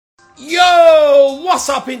Yo, what's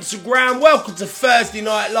up Instagram? Welcome to Thursday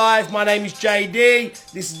Night Live. My name is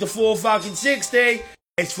JD. This is the 460.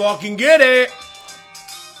 Let's fucking get it.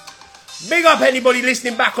 Big up anybody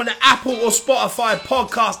listening back on the Apple or Spotify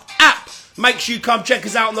podcast app. Make sure you come check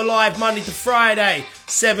us out on the live Monday to Friday,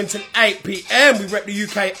 7 to 8 p.m. We rep the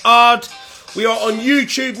UK hard. We are on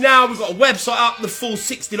YouTube now. We've got a website up,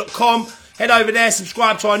 the460.com. Head over there,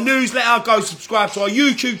 subscribe to our newsletter. Go subscribe to our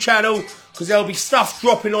YouTube channel, because there'll be stuff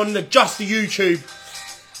dropping on just the YouTube.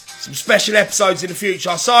 Some special episodes in the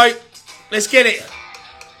future. So, let's get it.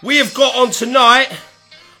 We have got on tonight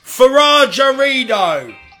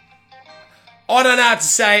Ferragerido. I don't know how to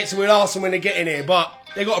say it, so we'll ask them when they get in here. But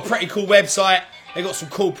they've got a pretty cool website. They've got some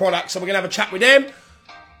cool products, so we're going to have a chat with them.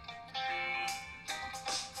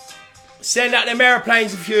 Send out them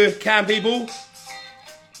aeroplanes if you can, people.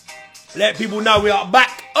 Let people know we are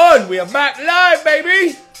back on. We are back live,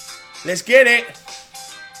 baby. Let's get it.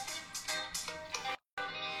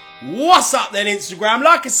 What's up then, Instagram?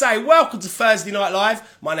 Like I say, welcome to Thursday Night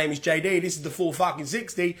Live. My name is JD. This is the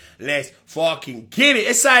 460. Let's fucking get it.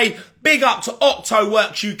 Let's say big up to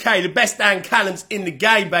Octoworks UK, the best damn cannons in the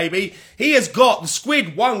game, baby. He has got the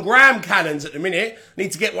Squid 1 gram cannons at the minute.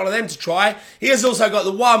 Need to get one of them to try. He has also got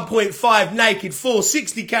the 1.5 naked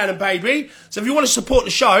 460 cannon, baby. So if you want to support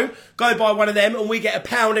the show, go buy one of them and we get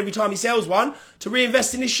 £1 every time he sells one to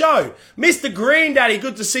reinvest in his show. Mr. Green Daddy,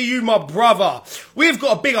 good to see you, my brother. We've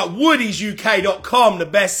got a big up Woody'sUK.com, the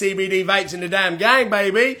best CBD vapes in the damn game,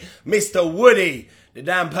 baby. Mr. Woody, the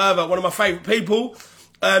damn pervert, one of my favourite people.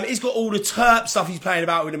 He's got all the terp stuff he's playing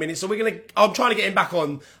about in a minute, so I'm trying to get him back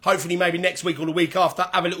on, hopefully maybe next week or the week after,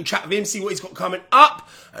 have a little chat with him, see what he's got coming up,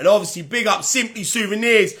 and obviously big up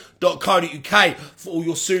simplysouvenirs.co.uk for all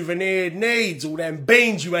your souvenir needs, all them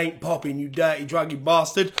beans you ain't popping, you dirty druggy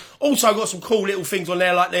bastard. Also got some cool little things on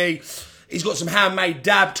there, like he's got some handmade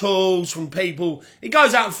dab tools from people. He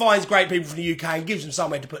goes out and finds great people from the UK and gives them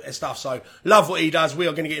somewhere to put their stuff. So, love what he does. We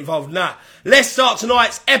are going to get involved in that. Let's start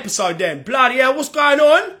tonight's episode then. Bloody hell, what's going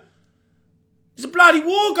on? There's a bloody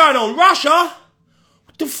war going on. Russia?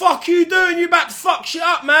 What the fuck you doing? You about to fuck shit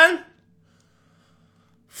up, man.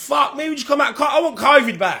 Fuck me, we just come out. I want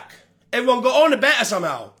COVID back. Everyone got on the better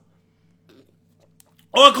somehow.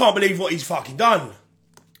 I can't believe what he's fucking done.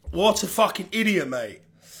 What a fucking idiot, mate.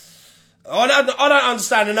 I don't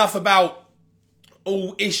understand enough about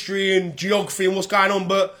all history and geography and what's going on,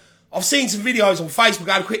 but I've seen some videos on Facebook.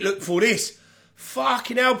 I had a quick look for this.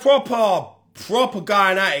 Fucking hell, proper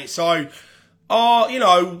going at it. So, you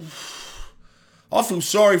know, I feel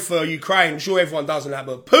sorry for Ukraine. I'm sure everyone does that,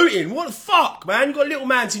 but Putin, what the fuck, man? You got a little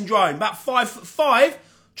mountain drone, about 5'5",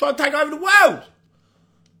 trying to take over the world.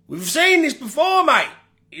 We've seen this before, mate.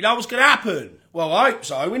 You know what's going to happen? Well, I hope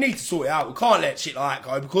so. We need to sort it out. We can't let shit like that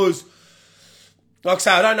go because, like I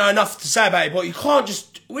say, I don't know enough to say about it, but you can't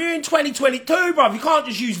just... We're in 2022, bruv. You can't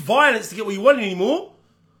just use violence to get what you want anymore.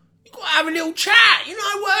 You got to have a little chat, you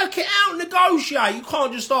know, work it out, negotiate. You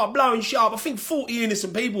can't just start blowing shit up. I think 40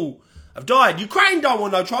 innocent people have died. Ukraine don't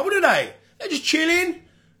want no trouble, do they? They're just chilling.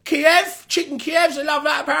 Kiev, chicken Kievs, they love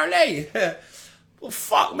that apparently. Well,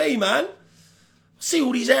 fuck me, man. See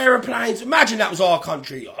all these aeroplanes. Imagine that was our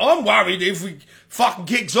country. I'm worried if we fucking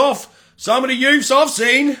kicks off. Some of the youths I've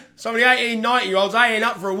seen, some of the 18, 90-year-olds, they ain't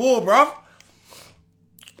up for a war, bruv.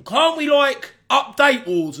 Can't we, like, update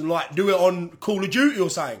wars and, like, do it on Call of Duty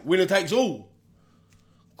or something? Winner takes all.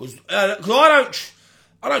 Because I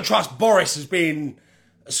don't trust Boris as being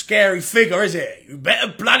a scary figure, is it? You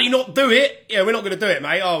better bloody not do it. Yeah, we're not going to do it,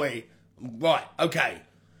 mate, are we? Right, okay.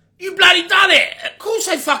 You bloody done it. Of course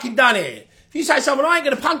they fucking done it. If you say to someone, I ain't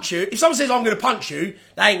going to punch you, if someone says I'm going to punch you,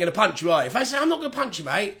 they ain't going to punch you, are you? If they say, I'm not going to punch you,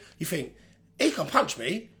 mate, you think, he can punch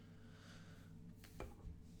me.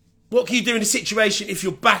 What can you do in a situation if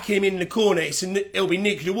you back him in the corner? It'll be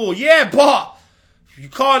nuclear war. Yeah, but you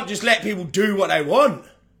can't just let people do what they want.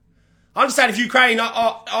 I understand if Ukraine,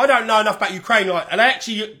 I don't know enough about Ukraine, like,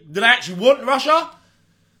 do they actually want Russia?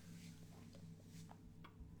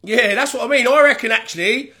 Yeah, that's what I mean. I reckon,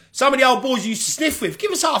 actually, some of the old boys you used to sniff with,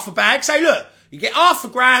 give us half a bag, say, look, you get half a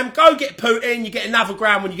gram, go get Putin, you get another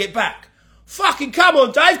gram when you get back. Fucking come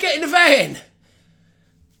on, Dave, get in the van.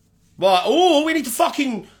 Right, or we need to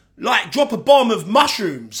fucking, like, drop a bomb of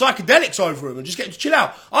mushrooms, psychedelics over them and just get them to chill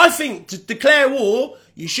out. I think to declare war,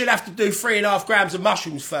 you should have to do 3.5 grams of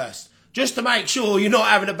mushrooms first, just to make sure you're not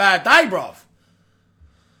having a bad day, bruv.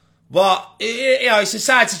 But, you know, it's a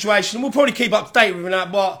sad situation, and we'll probably keep up to date with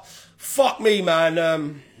that, but fuck me,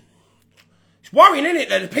 man. It's worrying, isn't it,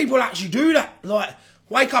 that the people actually do that? Like,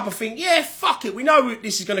 wake up and think, yeah, fuck it, we know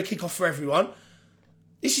this is going to kick off for everyone.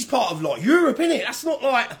 This is part of, like, Europe, innit? That's not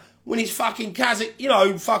like when it's fucking Kazakh, you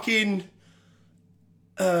know, fucking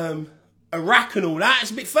Iraq and all that.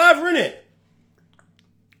 It's a bit further, isn't it?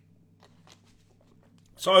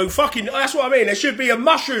 So fucking, that's what I mean. There should be a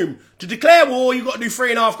mushroom. To declare war, you've got to do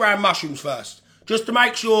 3.5 gram mushrooms first. Just to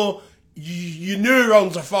make sure your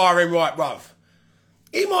neurons are firing right, bruv.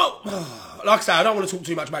 He might, like I say, I don't want to talk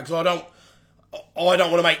too much about it because I don't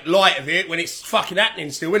want to make light of it when it's fucking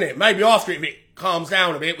happening still, innit? Maybe after it, if it calms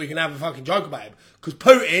down a bit, we can have a fucking joke about it. Because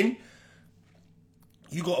Putin,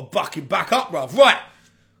 you got to fucking back up, bruv. Right.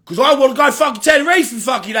 Because I want to go fucking Tenerife in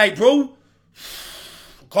fucking April.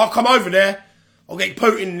 Can't come over there. I'll get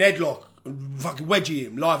Putin in an headlock and fucking wedgie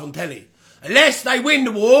him live on telly. Unless they win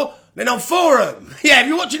the war, then I'm for them. Yeah, if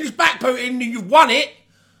you're watching this back, Putin, you've won it.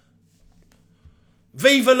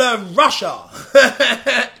 Viva la Russia.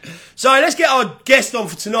 So let's get our guest on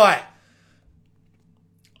for tonight.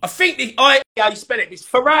 I think how you spell it. It's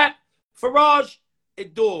Faraj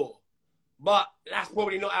Edor. But that's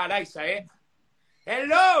probably not how they say it.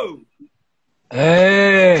 Hello.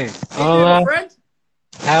 Hey. How you doing, my friend?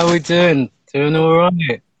 How are we doing? Doing all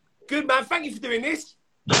right. Good, man. Thank you for doing this.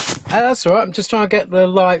 That's all right. I'm just trying to get the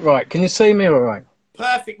light right. Can you see me all right?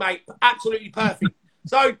 Perfect, mate. Absolutely perfect.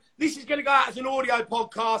 So this is going to go out as an audio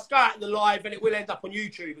podcast, go out in the live, and it will end up on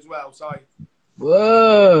YouTube as well. So,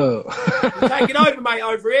 whoa, we're taking over, mate,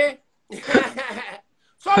 over here.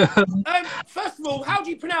 So, first of all, how do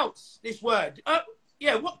you pronounce this word?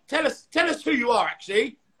 Yeah, tell us who you are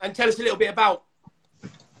actually, and tell us a little bit about.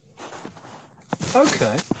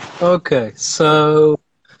 Okay. So,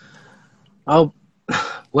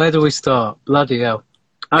 where do we start? Bloody hell.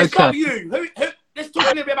 Okay. Let's start with you. Let's talk a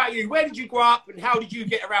little bit about you. Where did you grow up, and how did you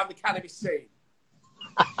get around the cannabis scene?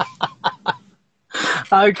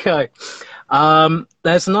 Okay.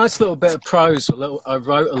 There's a nice little bit of prose I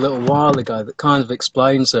wrote a little while ago that kind of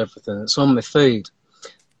explains everything. It's on my feed.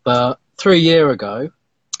 But 3 years ago,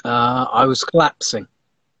 I was collapsing.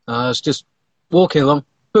 I was just walking along,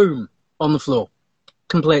 boom, on the floor,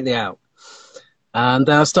 completely out. And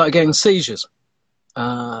then I started getting seizures,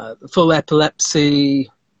 full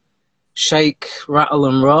epilepsy, shake, rattle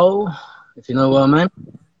and roll, if you know what I mean.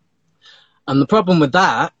 And the problem with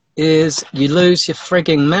that is you lose your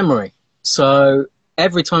frigging memory. So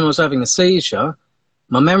every time I was having a seizure,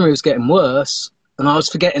 my memory was getting worse and I was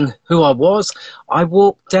forgetting who I was. I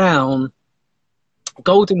walked down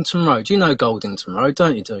Goldington Road. You know Goldington Road,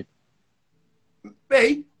 don't you, dude?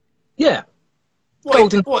 Me? Yeah.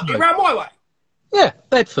 What, around my way? Yeah,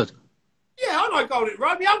 Bedford. Yeah, I know Goldington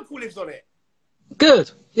Road. My uncle lives on it.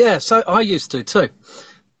 Good. Yeah, so I used to too.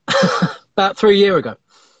 About 3 years ago.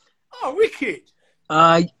 Oh, wicked.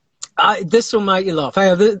 This will make you laugh.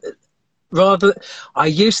 I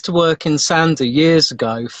used to work in Sandy years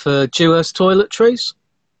ago for Dewhurst Toiletries.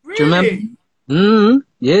 Really? Do you remember?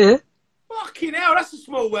 Yeah. Fucking hell, that's a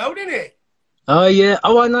small world, isn't it? Oh, yeah.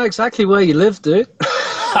 Oh, I know exactly where you live, dude.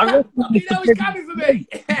 You know it's coming for me.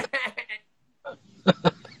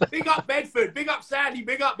 Big up Bedford. Big up Sandy.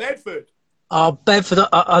 Big up Bedford. Oh, Bedford.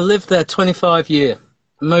 I lived there 25 years.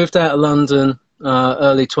 Moved out of London,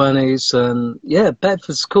 early 20s. And, yeah,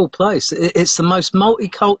 Bedford's a cool place. It's the most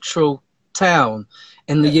multicultural town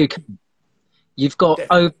in the UK. You've got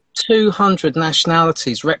over 200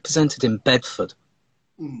 nationalities represented in Bedford.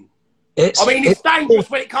 Mm. It's dangerous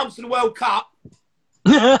when it comes to the World Cup.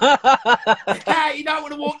 You don't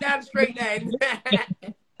want to walk down the street then.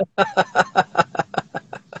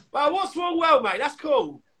 Well, what small world, mate? That's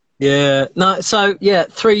cool. Yeah. No. So yeah,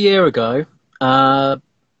 3 years ago,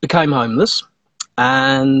 became homeless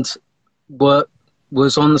and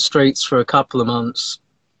was on the streets for a couple of months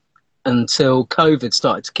until COVID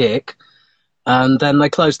started to kick, and then they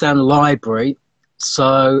closed down the library.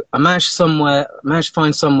 So I managed to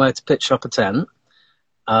find somewhere to pitch up a tent.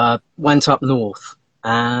 Went up north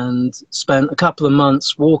and spent a couple of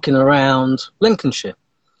months walking around Lincolnshire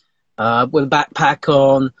with a backpack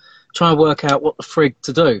on, trying to work out what the frig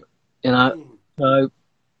to do. You know, so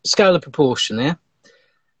scale of proportion here.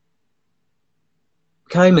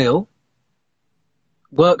 Became ill,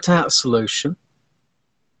 worked out a solution.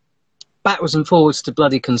 Backwards and forwards to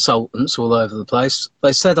bloody consultants all over the place.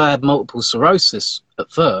 They said I had multiple sclerosis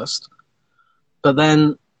at first, but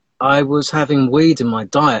then I was having weed in my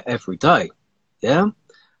diet every day, yeah?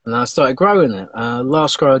 And I started growing it.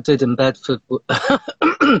 Last grow I did in Bedford,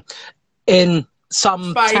 in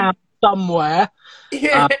some town somewhere.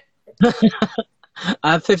 Yeah.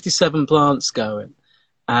 I had 57 plants going,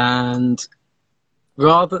 and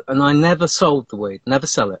I never sold the weed, never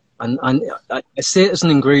sell it. And I see it as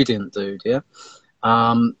an ingredient, dude. Yeah.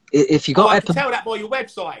 If you got, I can tell that by your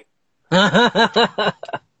website.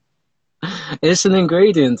 It's an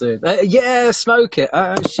ingredient, dude. Yeah, smoke it.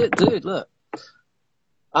 Shit, dude, look.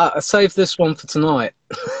 I saved this one for tonight.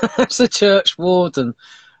 It's a church warden.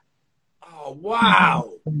 Oh,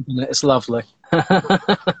 wow. It's lovely.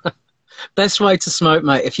 Best way to smoke,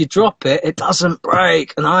 mate. If you drop it, it doesn't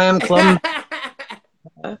break. And I am clumsy.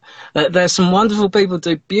 There's some wonderful people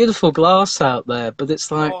do beautiful glass out there, but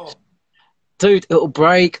it's like, Oh. dude, it'll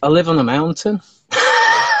break. I live on a mountain.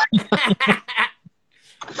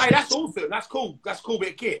 Hey, that's awesome. That's cool. That's a cool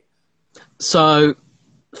bit of kit. So,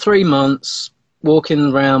 3 months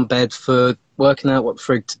walking around Bedford, working out what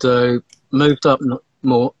frig to do. Moved up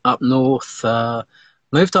more up north.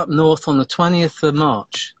 Moved up north on the 20th of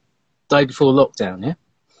March, day before lockdown. Yeah.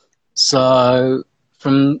 So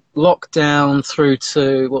from lockdown through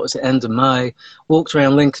to what was it, end of May. Walked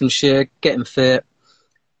around Lincolnshire, getting fit,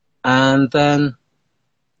 and then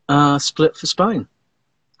split for Spain.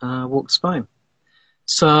 Walked to Spain.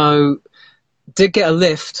 So did get a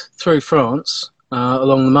lift through France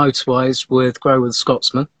along the motorways with Grow with the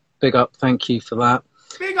Scotsman. Big up, thank you for that.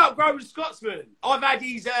 Big up, Grow with the Scotsman. I've had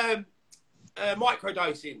these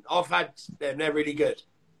microdosing. I've had them. They're really good.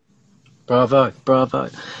 Bravo, bravo.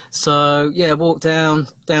 So yeah, walked down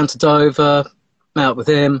to Dover, out with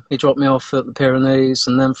him. He dropped me off at the Pyrenees,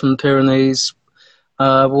 and then from the Pyrenees,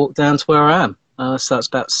 walked down to where I am. So that's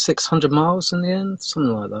about 600 miles in the end,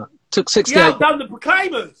 something like that. Took 68. Yeah, I've done the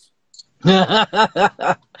Proclaimers.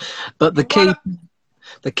 But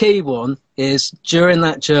the key one is during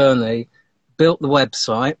that journey, built the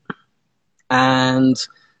website and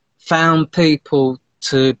found people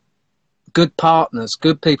good partners,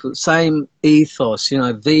 good people, same ethos, you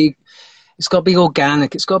know, it's got to be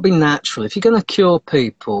organic, it's got to be natural. If you're going to cure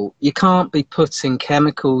people, you can't be putting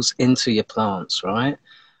chemicals into your plants, right?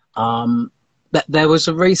 There was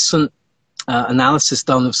a recent analysis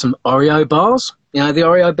done of some Oreo bars, you know, the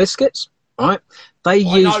Oreo biscuits, right? I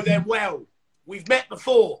know them well. We've met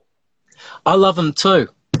before. I love them too,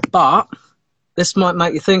 but this might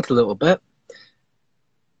make you think a little bit.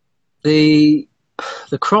 The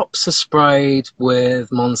crops are sprayed with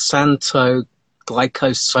Monsanto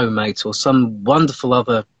glyphosate or some wonderful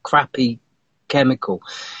other crappy chemical.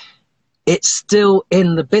 It's still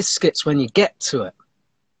in the biscuits when you get to it.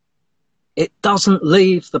 It doesn't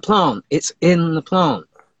leave the plant. It's in the plant,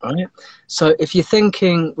 right? So if you're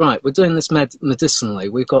thinking, right, we're doing this medicinally,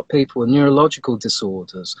 we've got people with neurological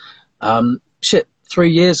disorders. 4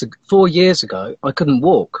 years ago, I couldn't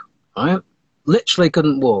walk, right? Literally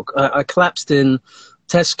couldn't walk. I collapsed in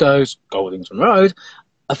Tesco's Goldington Road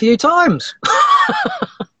a few times.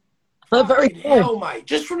 Very hell, mate.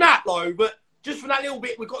 Just from that, though, but just from that little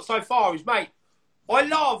bit we've got so far is, mate, I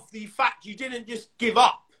love the fact you didn't just give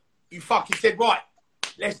up. You fucking said, right,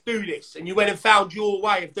 let's do this. And you went and found your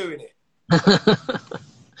way of doing it.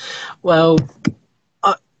 Well,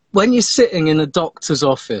 when you're sitting in a doctor's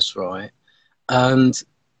office, right, and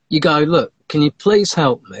you go, look, can you please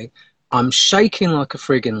help me? I'm shaking like a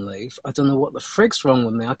friggin' leaf. I don't know what the frig's wrong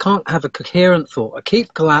with me. I can't have a coherent thought. I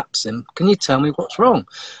keep collapsing. Can you tell me what's wrong?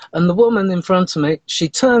 And the woman in front of me, she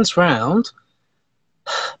turns round,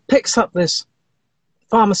 picks up this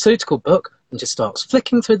pharmaceutical book and just starts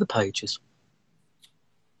flicking through the pages.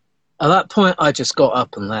 At that point, I just got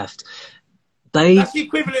up and left. That's the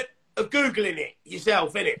equivalent of Googling it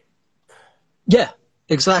yourself, isn't it? Yeah,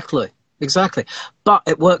 exactly. Exactly. But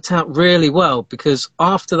it worked out really well because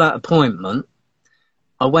after that appointment,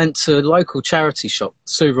 I went to a local charity shop,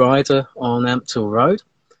 Sue Ryder on Ampthill Road,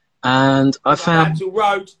 and I found... Ampthill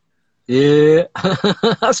Road? Yeah.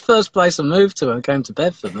 That's the first place I moved to when I came to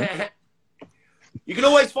Bedford, man. You can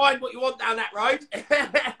always find what you want down that road.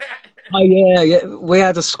 Oh, yeah. We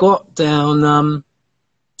had a squat down...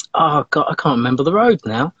 oh, God, I can't remember the road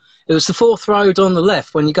now. It was the 4th road on the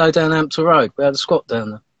left when you go down Ampthill Road. We had a squat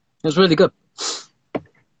down there. It was really good.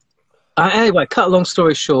 Anyway, cut a long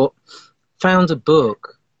story short, found a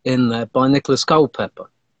book in there by Nicholas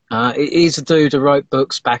Culpeper. He's a dude who wrote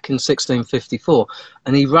books back in 1654,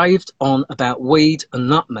 and he raved on about weed and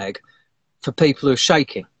nutmeg for people who are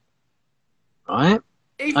shaking. Right?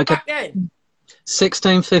 Even back then?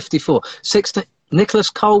 1654.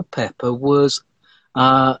 Nicholas Culpeper was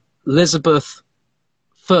Elizabeth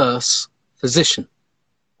I's physician.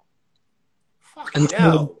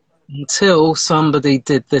 Until somebody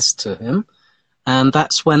did this to him, and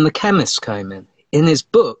that's when the chemists came in. In his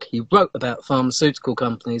book, he wrote about pharmaceutical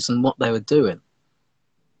companies and what they were doing.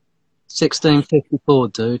 1654,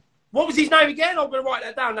 dude. What was his name again? I'm going to write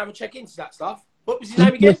that down and have a check into that stuff. What was his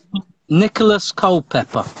name again? Nicholas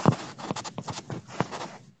Culpeper.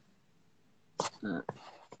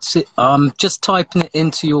 I'm just typing it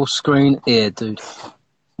into your screen here, dude.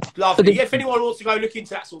 Lovely. Yeah, if anyone wants to go look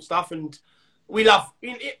into that sort of stuff, and we love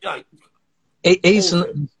it, like, He's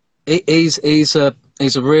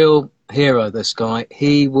a real hero, this guy.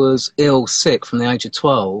 He was ill, sick from the age of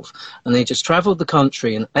 12, and he just travelled the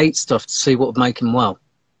country and ate stuff to see what would make him well.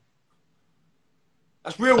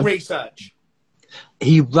 That's real research.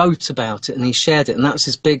 He wrote about it and he shared it, and that was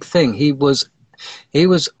his big thing. He was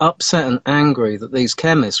upset and angry that these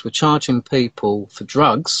chemists were charging people for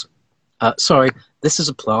drugs. Sorry, this is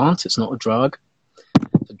a plant, it's not a drug.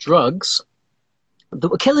 For drugs that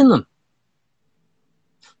were killing them.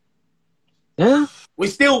 Yeah. We're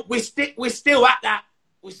still at that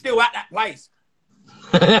place.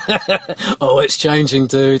 Oh, it's changing,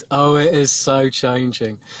 dude. Oh, it is so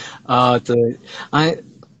changing. Oh, dude.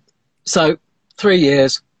 So 3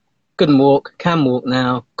 years, couldn't walk, can walk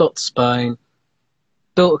now, got to Spain,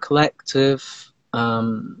 built a collective,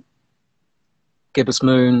 Gibbous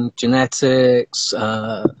Moon Genetics,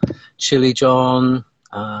 Chili John,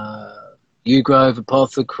 Ugrove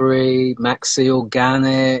Apothecary, Maxi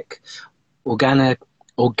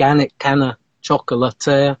Organic Canna Chocolate.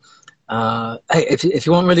 Hey, if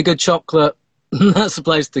you want really good chocolate, that's the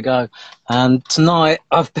place to go. And tonight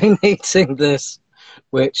I've been eating this,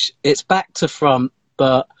 which it's back to front,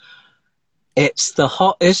 but it's the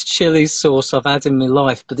hottest chili sauce I've had in my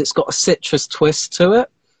life, but it's got a citrus twist to it,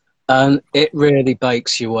 and it really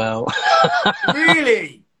bakes you well.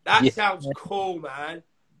 Really? That Yeah. sounds cool, man.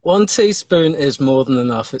 1 teaspoon is more than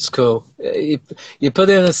enough. It's cool. You put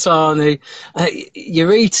it in a sarnie.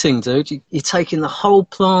 You're eating, dude. You're taking the whole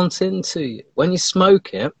plant into you. When you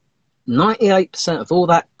smoke it, 98% of all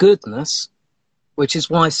that goodness, which is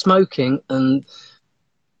why smoking and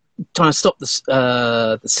trying to stop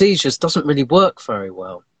the seizures doesn't really work very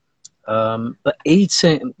well. But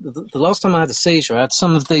eating, the last time I had a seizure, I had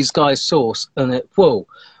some of these guys' sauce, and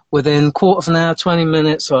within quarter of an hour, 20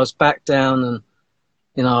 minutes, I was back down and,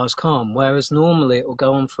 I was calm. Whereas normally it will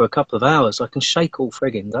go on for a couple of hours. I can shake all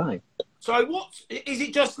frigging day. So is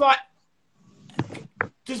it just like,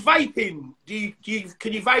 does vaping,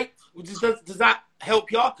 can you vape? Does that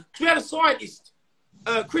help you? Because we had a scientist,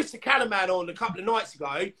 Chris the Cannerman, on a couple of nights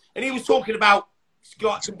ago, and he was talking about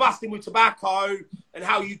like combusting with tobacco and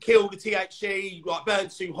how you kill the THC, like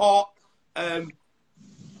burns too hot. And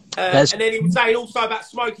then he was saying also about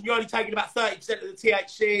smoking, you're only taking about 30% of the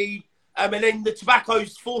THC. And then the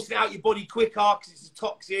tobacco's forcing it out your body quicker because it's a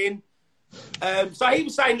toxin. So he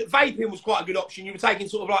was saying that vaping was quite a good option. You were taking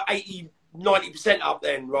sort of like 80-90% up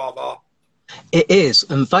then, rather. It is,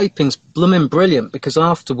 and vaping's blooming brilliant because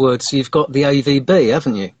afterwards you've got the AVB,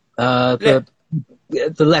 haven't you? The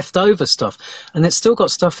leftover stuff. And it's still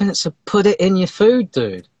got stuff in it, so put it in your food,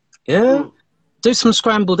 dude. Yeah? Do some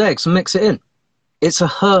scrambled eggs and mix it in. It's a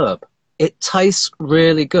herb. It tastes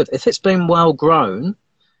really good. If it's been well grown,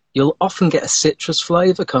 you'll often get a citrus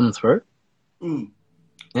flavour come through.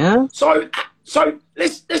 Yeah. So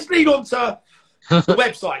let's lead on to the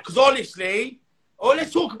website, because honestly,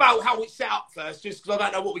 let's talk about how it's set up first, just because I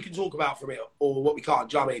don't know what we can talk about from it or what we can't.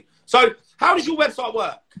 Do you know what I mean? So how does your website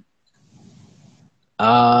work?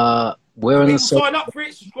 We're People sign up for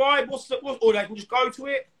it, subscribe, or they can just go to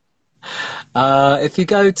it. If you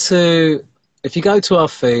go to our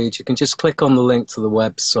feed, you can just click on the link to the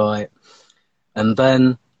website, and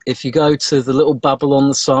then if you go to the little bubble on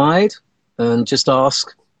the side and just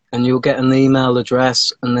ask, and you'll get an email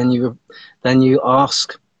address, and then you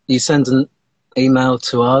send an email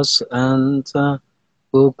to us, and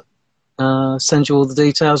we'll send you all the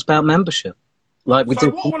details about membership. Like we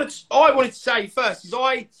did. What I wanted to say first is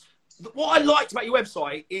what I liked about your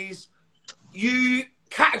website is you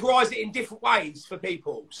categorise it in different ways for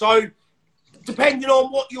people. So depending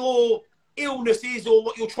on what your illness is or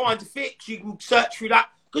what you're trying to fix, you can search through that,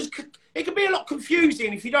 because it can be a lot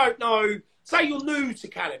confusing if you don't know. Say you're new to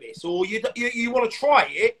cannabis or you want to try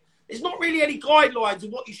it. There's not really any guidelines of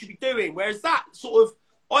what you should be doing. Whereas that sort of,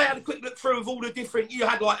 I had a quick look through of all the different. You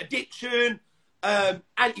had like addiction,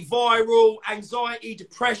 antiviral, anxiety,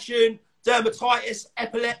 depression, dermatitis,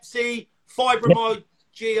 epilepsy,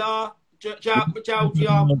 fibromyalgia,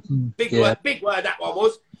 big word that one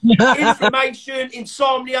was. Inflammation,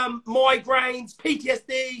 insomnia, migraines,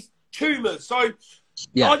 PTSDs, tumours. So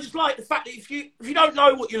I just like the fact that if you don't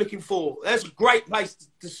know what you're looking for, that's a great place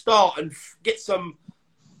to start and get some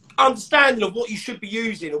understanding of what you should be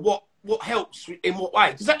using and what helps in what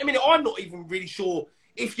way. Because at the minute, I'm not even really sure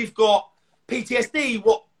if you've got PTSD,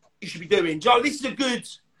 what you should be doing. Joe, this is a good...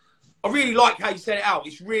 I really like how you set it out.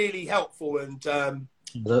 It's really helpful, and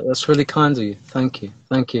that's really kind of you. Thank you.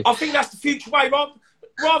 I think that's the future way.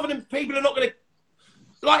 Rather than people are not going to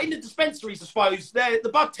like in the dispensaries, I suppose, the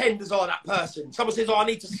bud tenders are that person. Someone says, oh, I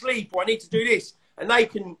need to sleep or I need to do this, and they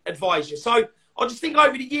can advise you. So I just think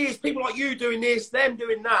over the years, people like you doing this, them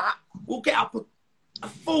doing that, will get up a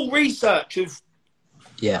full research of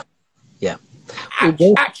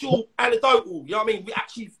actual anecdotal, you know what I mean?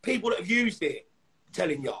 Actually, people that have used it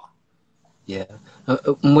telling you. Yeah.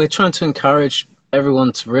 We're trying to encourage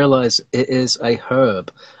everyone to realise it is a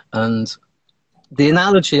herb. And the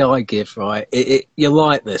analogy I give, right, you're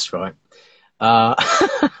like this, right?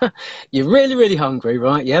 You're really, really hungry,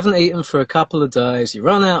 right? You haven't eaten for a couple of days. You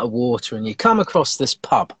run out of water and you come across this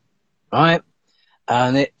pub, right?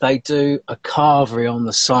 And they do a carvery on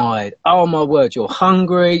the side. Oh, my word, you're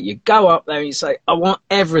hungry. You go up there and you say, I want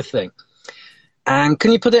everything. And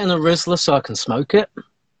can you put it in a Rizzler so I can smoke it?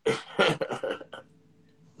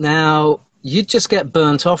 Now, you just get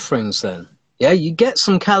burnt offerings then. Yeah, you get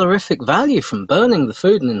some calorific value from burning the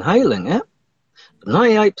food and inhaling it. But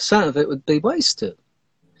 98% of it would be wasted.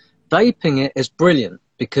 Vaping it is brilliant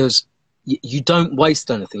because you don't waste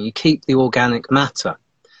anything. You keep the organic matter.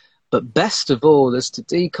 But best of all is to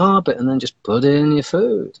decarb it and then just put it in your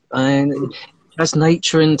food. And as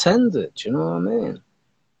nature intended, you know what I mean?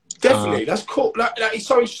 Definitely, that's cool.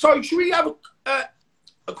 So should we have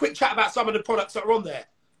a quick chat about some of the products that are on there?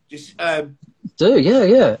 Just yeah.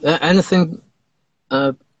 Anything?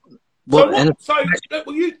 Well,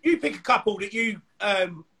 you pick a couple that you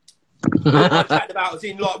chatting about, as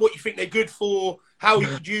in like what you think they're good for, how you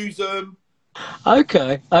could use them.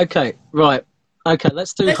 Okay, right. Okay,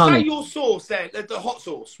 let's do honey. Let's say your sauce then, the hot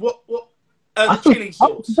sauce. What? The chili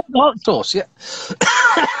sauce. The hot sauce, yeah.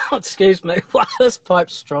 Excuse me. Wow, this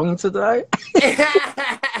pipe's strong today.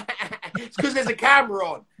 It's because there's a camera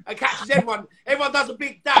on. It catches everyone. Everyone does a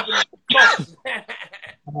big dab and coughs.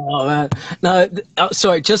 Oh, man. No,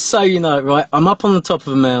 sorry, just so you know, right, I'm up on the top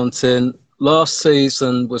of a mountain. Last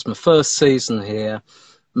season was my first season here.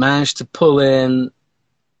 Managed to pull in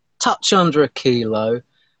touch under a kilo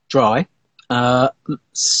dry.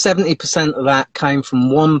 70% of that came from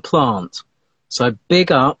one plant. So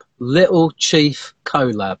big up Little Chief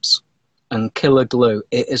Collabs and Killer Glue.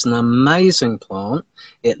 It is an amazing plant.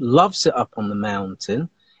 It loves it up on the mountain.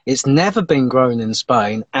 It's never been grown in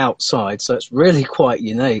Spain outside, so it's really quite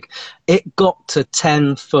unique. It got to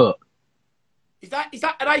 10 foot. Is that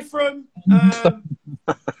are they from?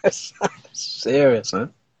 Serious, huh?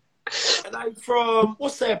 Are they from?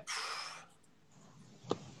 What's their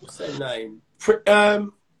name?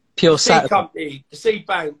 Pure Seed Company, the Seed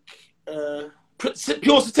Bank.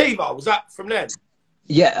 Pure Sativa, was that from them?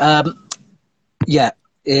 Yeah,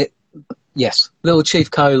 yes. Little Chief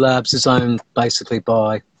Collabs is owned basically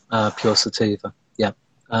by Pure Sativa. Yeah,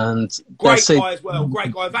 and great guy as well.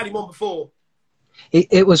 Great guy. I've had him on before.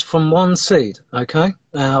 It was from one seed. Okay,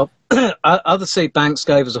 now other seed banks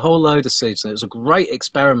gave us a whole load of seeds, and it was a great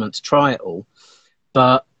experiment to try it all.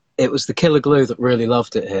 But it was the Killer Glue that really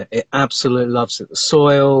loved it here. It absolutely loves it. The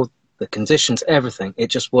soil, the conditions, everything. It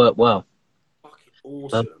just worked well.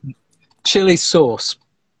 Awesome. Chili sauce.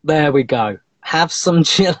 There we go. Have some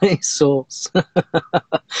chili sauce.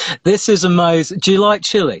 This is amazing. Do you like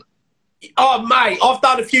chili? Oh, mate, I've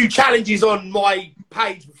done a few challenges on my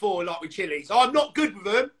page before, like with chilies. I'm not good with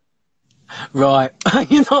them. Right.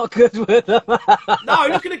 You're not good with them. No,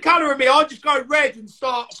 look at the colour of me. I just go red and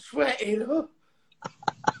start sweating. I look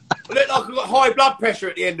like I've got high blood pressure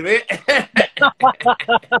at the end of it.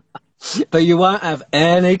 But you won't have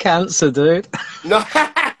any cancer, dude. No.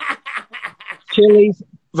 Chilies.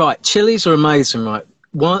 Right, chilies are amazing, right?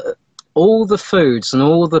 All the foods and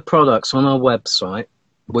all the products on our website,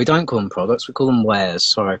 we don't call them products, we call them wares,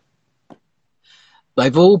 sorry.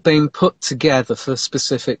 They've all been put together for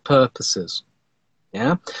specific purposes,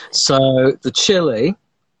 yeah? So the chili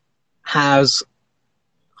has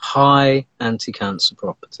high anti-cancer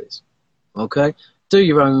properties, okay? Do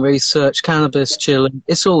your own research, cannabis, chili,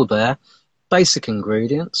 it's all there. Basic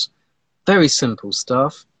ingredients, very simple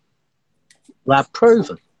stuff. Lab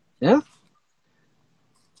proven, yeah?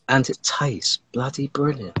 And it tastes bloody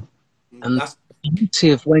brilliant. And the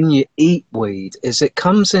beauty of when you eat weed is it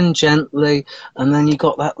comes in gently and then you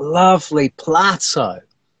got that lovely plateau.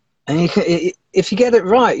 And if you get it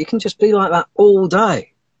right, you can just be like that all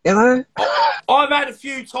day, you know? I've had a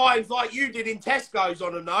few times like you did in Tesco's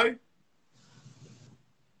on them, though.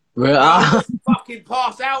 Really? I just fucking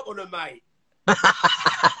pass out on them, mate.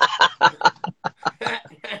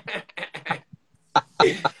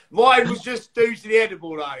 Mine was just due to the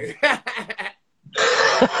edible, though.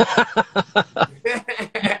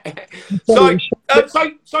 So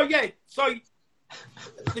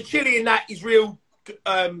the chili in that is real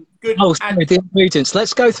good. Oh, sorry, the ingredients.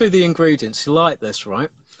 Let's go through the ingredients. You like this, right?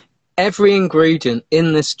 Every ingredient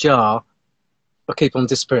in this jar, I keep on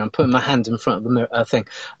disappearing. I'm putting my hand in front of the mirror, thing.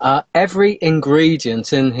 Every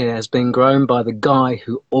ingredient in here has been grown by the guy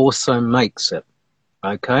who also makes it,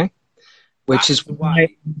 okay? Which is why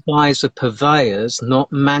guys are purveyors,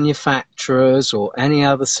 not manufacturers or any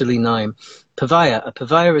other silly name. Purveyor. A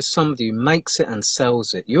purveyor is somebody who makes it and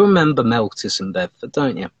sells it. You remember Meltis in Bedford,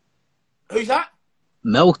 don't you? Who's that?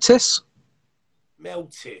 Meltis?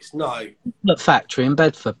 Meltis, no. The factory in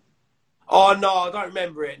Bedford. Oh, no, I don't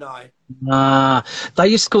remember it, no. They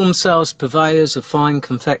used to call themselves purveyors of fine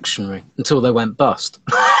confectionery until they went bust.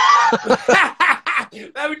 They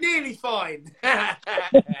were nearly fine.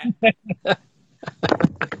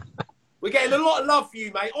 We're getting a lot of love for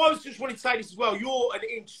you, mate. I was just wanting to say this as well. You're an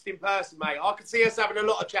interesting person, mate. I could see us having a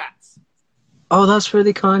lot of chats. Oh, that's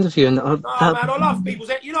really kind of you. And man, I love people.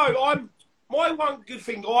 You know, my one good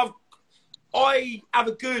thing. I have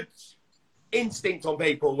a good instinct on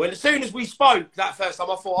people. When as soon as we spoke that first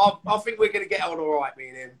time, I thought, I think we're going to get on all right, me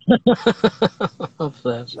and him.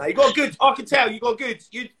 No, you got good. I can tell you got good.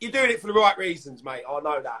 You're doing it for the right reasons, mate. I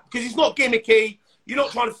know that because it's not gimmicky. You're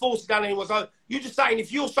not trying to force it down anyone's throat. You're just saying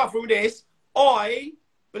if you're suffering with this, I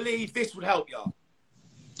believe this would help you.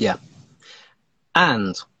 Yeah,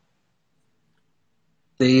 and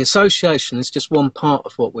the association is just one part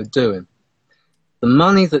of what we're doing. The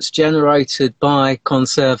money that's generated by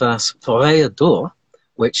Conservas Foreador,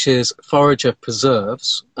 which is Forager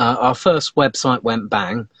Preserves, our first website went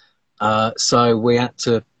bang, so we had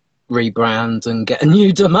to rebrand and get a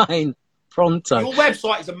new domain pronto. Your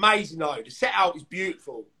website is amazing, though. The setup is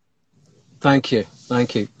beautiful. Thank you,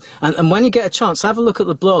 thank you. And when you get a chance, have a look at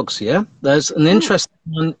the blogs, yeah? There's an interesting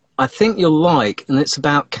one I think you'll like, and it's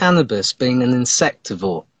about cannabis being an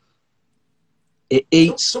insectivore. It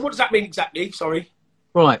eats... So what does that mean exactly? Sorry.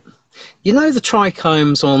 Right. You know the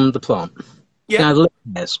trichomes on the plant? Yeah. You know, the little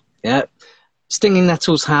hairs, yeah? Stinging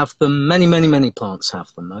nettles have them. Many, many, many plants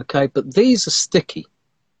have them, okay? But these are sticky,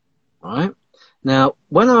 right? Now,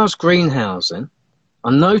 when I was greenhousing,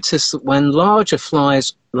 I noticed that when larger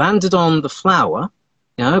flies landed on the flower,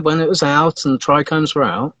 you know, when it was out and the trichomes were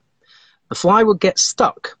out, the fly would get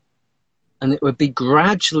stuck and it would be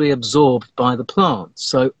gradually absorbed by the plant.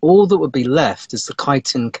 So all that would be left is the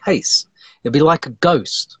chitin case. It'd be like a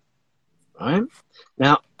ghost, right?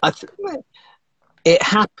 Now, it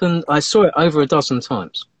happened, I saw it over a dozen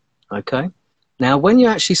times, okay? Now, when you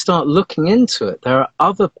actually start looking into it, there are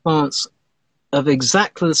other plants of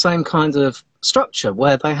exactly the same kind of structure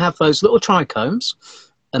where they have those little trichomes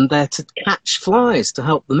and they're to catch flies to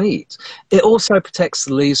help them eat. It also protects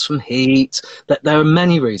the leaves from heat. That there are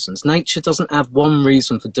many reasons. Nature doesn't have one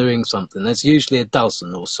reason for doing something. There's usually a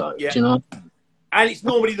dozen or so. Yeah. Do you know? And it's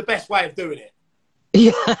normally the best way of doing it.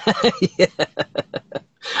 Yeah, yeah.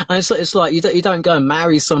 And it's like you don't go and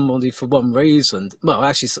marry somebody for one reason. Well,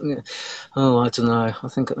 actually, I don't know. I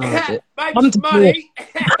think I did. Maybe some money.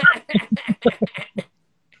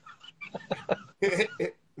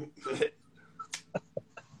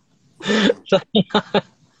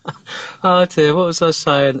 Oh dear, what was I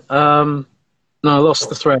saying? No, I lost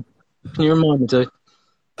the thread. Can you remind me, dude?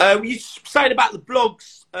 You saying about the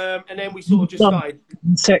blogs, and then we sort of just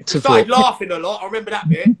started laughing a lot. I remember that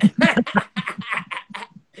bit.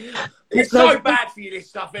 It's so bad for you, this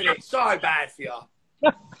stuff, isn't it? So bad for you.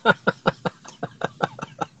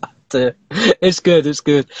 Dear. It's good, it's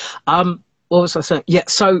good. What was I saying? Yeah,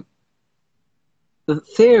 so the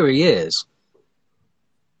theory is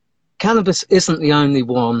cannabis isn't the only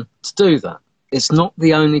one to do that. It's not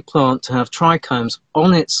the only plant to have trichomes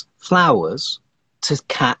on its flowers to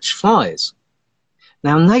catch flies.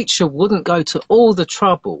 Now, nature wouldn't go to all the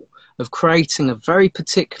trouble of creating a very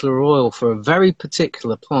particular oil for a very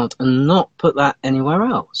particular plant and not put that anywhere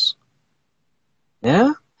else.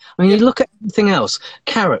 Yeah? I mean, you look at everything else.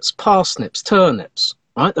 Carrots, parsnips, turnips,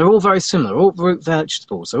 right? They're all very similar. All root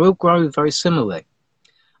vegetables. They all grow very similarly.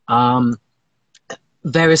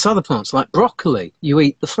 Various other plants, like broccoli, you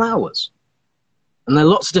eat the flowers. And there are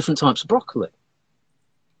lots of different types of broccoli.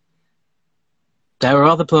 There are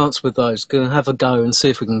other plants with those. Going to have a go and see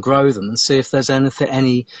if we can grow them and see if there's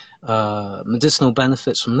any medicinal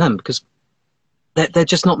benefits from them, because they're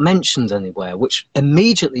just not mentioned anywhere, which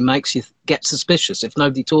immediately makes you get suspicious. If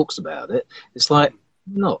nobody talks about it, it's like,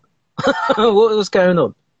 not. What's going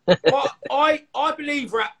on? Well, I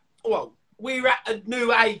believe we're at a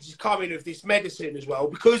new age coming of this medicine as well,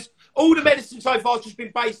 because all the medicine so far has just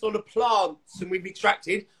been based on the plants and we've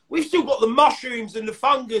extracted. We've still got the mushrooms and the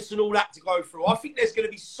fungus and all that to go through. I think there's going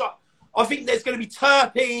to be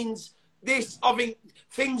terpenes. I think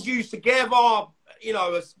things used together. you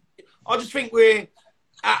know, I just think we're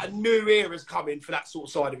at a new era's coming for that sort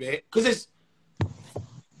of side of it, because it's.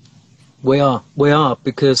 We are,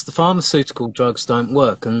 because the pharmaceutical drugs don't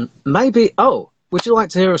work. And maybe, would you like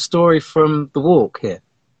to hear a story from the walk here?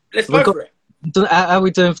 Let's go for it. How are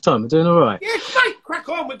we doing for time? We're doing all right? Yeah, mate, crack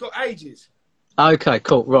on. We've got ages. Okay,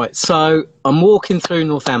 cool. Right. So I'm walking through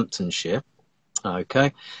Northamptonshire,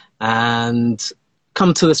 okay, and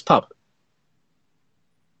come to this pub.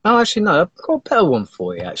 Oh, actually, no, I've got a better one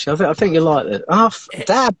for you, actually. I think you like it.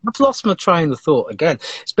 Dad, I've lost my train of thought again.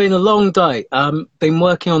 It's been a long day. Been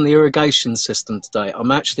working on the irrigation system today. I'm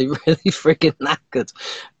actually really frigging knackered.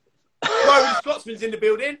 Rowan Scotsman's in the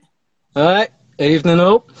building. All right, evening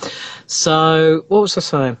all. So, what was I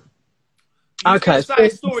saying? You okay. Say a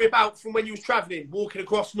story about from when you was travelling, walking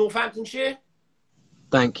across Northamptonshire.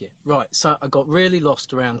 Thank you. Right, so I got really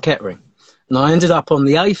lost around Kettering. And I ended up on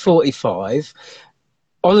the A45...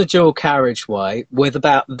 on a dual carriageway with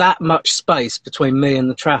about that much space between me and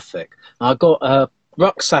the traffic. I got a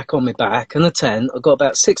rucksack on my back and a tent. I got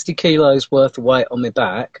about 60 kilos worth of weight on my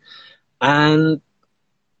back. And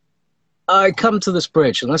I come to this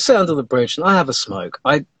bridge and I sit under the bridge and I have a smoke.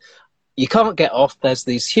 You can't get off. There's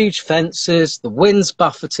these huge fences. The wind's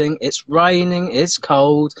buffeting. It's raining. It's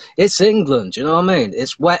cold. It's England. You know what I mean?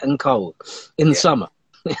 It's wet and cold in the summer.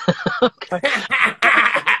 Okay.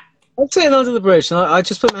 I'm sitting under the bridge and I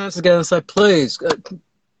just put my hands together and say, please,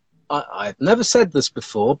 I've never said this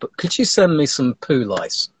before, but could you send me some poo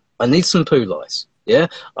lice? I need some poo lice. Yeah,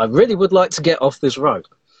 I really would like to get off this road.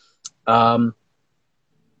 Finished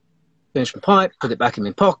my pipe, put it back in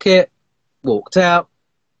my pocket, walked out.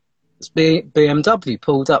 This BMW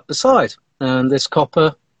pulled up beside, and this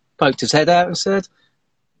copper poked his head out and said,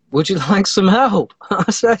 would you like some help?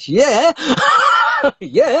 I said, yeah.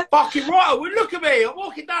 Yeah. Fucking right, well, look at me. I'm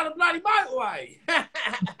walking down the bloody motorway.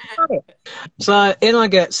 So in I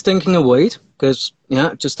get stinking of weed, because,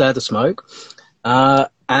 just had a smoke.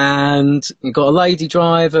 And you got a lady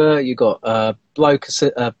driver, you got a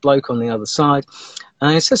bloke on the other side.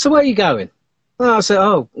 And he said, so where are you going? Well, I said,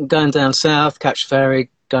 I'm going down south, catch a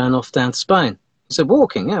ferry, going off down to Spain. He said,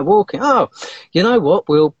 walking, yeah, walking. Oh, you know what?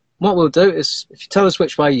 What we'll do is, if you tell us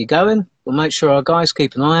which way you're going, we'll make sure our guys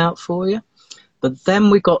keep an eye out for you. But then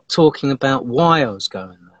we got talking about why I was going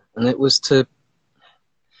there. And it was to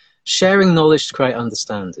sharing knowledge to create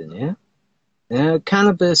understanding, yeah? Yeah,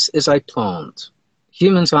 cannabis is a plant.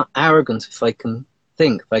 Humans are arrogant if they can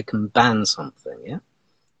think they can ban something, yeah?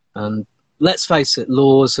 And let's face it,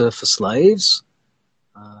 laws are for slaves.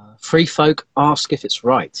 Free folk ask if it's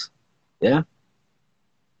right, yeah?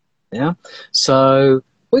 Yeah? So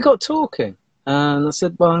we got talking. And I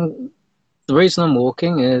said, well, the reason I'm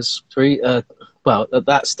walking is well, at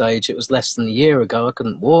that stage, it was less than a year ago. I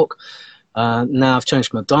couldn't walk. Now I've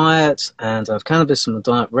changed my diet, and I have cannabis in my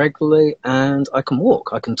diet regularly, and I can walk,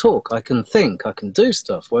 I can talk, I can think, I can do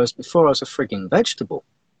stuff, whereas before I was a frigging vegetable,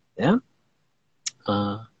 yeah?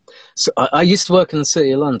 So I used to work in the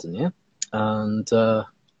City of London, yeah? And,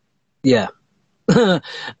 yeah.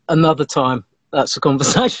 Another time, that's a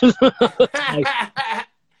conversation.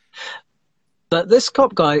 But this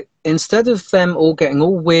cop guy, instead of them all getting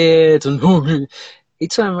all weird and he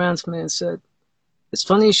turned around to me and said, it's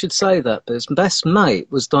funny you should say that, but his best mate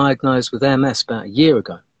was diagnosed with MS about a year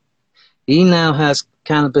ago. He now has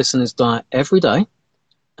cannabis in his diet every day,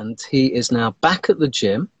 and he is now back at the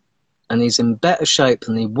gym, and he's in better shape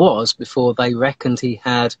than he was before they reckoned he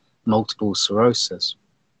had multiple sclerosis.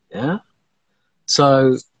 Yeah?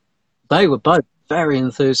 So they were both very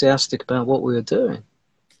enthusiastic about what we were doing.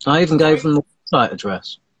 I even gave them the website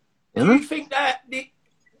address. Do you think that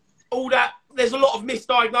there's a lot of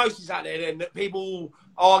misdiagnosis out there then, that people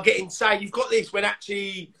are getting saying you've got this when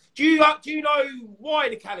actually, do you know why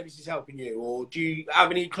the cannabis is helping you, or do you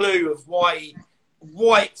have any clue of why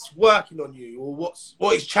it's working on you, or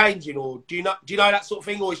what is changing, or do you know that sort of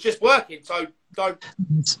thing, or it's just working? So don't.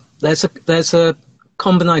 There's a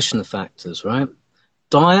combination of factors, right?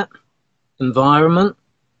 Diet, environment,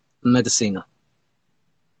 medicina.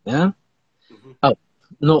 Yeah. Mm-hmm. Oh,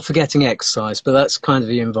 not forgetting exercise, but that's kind of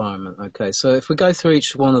the environment. Okay, so if we go through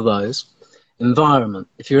each one of those, environment.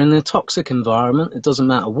 If you're in a toxic environment, it doesn't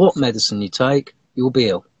matter what medicine you take, you'll be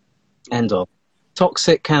ill. End of.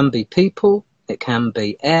 Toxic can be people, it can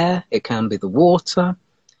be air, it can be the water.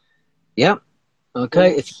 Yeah.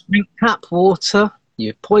 Okay, if you drink tap water,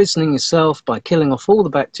 you're poisoning yourself by killing off all the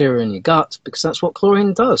bacteria in your gut, because that's what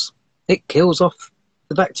chlorine does. It kills off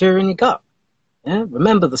the bacteria in your gut. Yeah?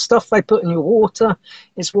 Remember, the stuff they put in your water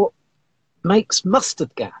is what makes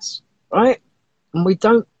mustard gas, right? And we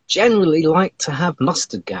don't generally like to have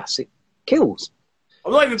mustard gas. It kills.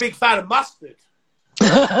 I'm not even a big fan of mustard.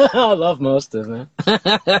 I love mustard, man.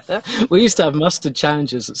 We used to have mustard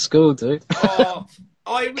challenges at school, dude. Oh,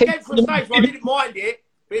 we get to a stage where I didn't mind it,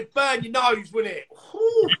 but it'd burn your nose, wouldn't it?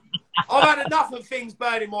 Whew. I've had enough of things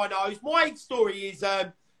burning my nose. My story is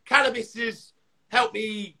cannabis has helped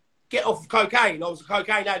me get off of cocaine. I was a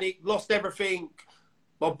cocaine addict, lost everything,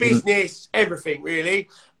 my business, everything, really.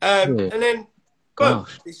 And then, boom,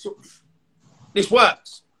 this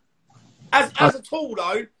works. As a tool,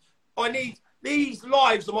 though, I need these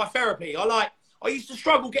lives are my therapy. I used to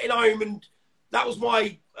struggle getting home, and that was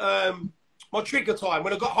my my trigger time.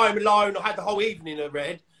 When I got home alone, I had the whole evening I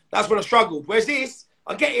read. That's when I struggled. Whereas this,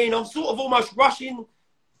 I get in, I'm sort of almost rushing.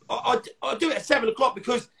 I do it at 7 o'clock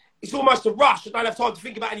because it's almost a rush. I don't have time to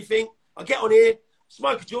think about anything. I get on here,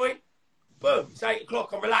 smoke a joint, boom, it's 8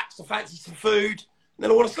 o'clock, I'm relaxed, I fancy some food, and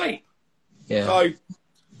then I want to sleep. Yeah.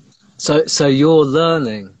 So you're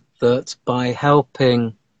learning that by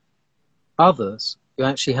helping others, you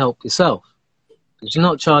actually help yourself. Because you're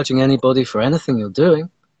not charging anybody for anything you're doing.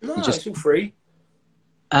 No, it's all free.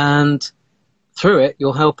 And through it,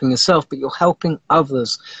 you're helping yourself, but you're helping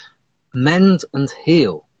others mend and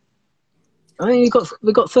heal. I mean,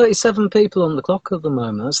 we've got 37 people on the clock at the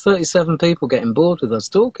moment. That's 37 people getting bored with us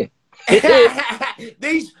talking.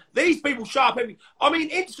 these people show up every. I mean,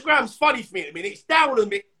 Instagram's funny for me at the minute. It's down a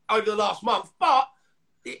bit over the last month, but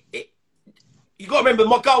you got to remember,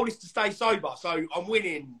 my goal is to stay sober, so I'm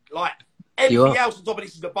winning. Like everything else on top of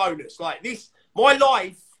this is a bonus. Like this, my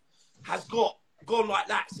life has gone like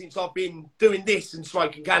that since I've been doing this and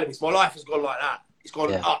smoking cannabis. My life has gone like that. It's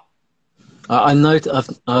gone up. I know.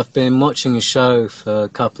 I've been watching a show for a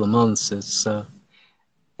couple of months. It's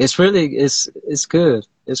good.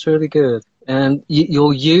 It's really good. And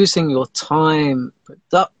you're using your time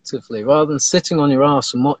productively rather than sitting on your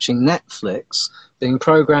ass and watching Netflix, being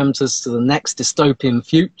programmed as to the next dystopian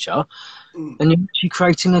future. And you're actually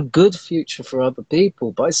creating a good future for other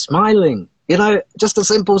people by smiling. You know, just a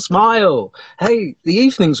simple smile. Hey, the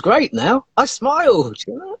evening's great now. I smiled,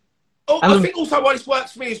 you know. I think also why this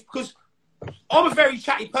works for me is because I'm a very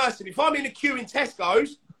chatty person. If I'm in a queue in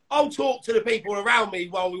Tesco's, I'll talk to the people around me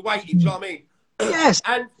while we're waiting, do you know what I mean? Yes.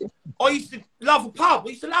 And I used to love a pub.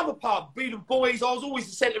 Be the boys. I was always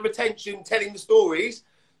the centre of attention, telling the stories.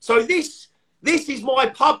 So this is my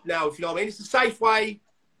pub now, if you know what I mean. It's a safe way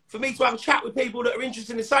for me to have a chat with people that are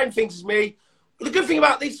interested in the same things as me. But the good thing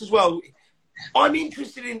about this as well, I'm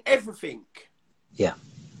interested in everything. Yeah.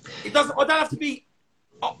 I don't have to be.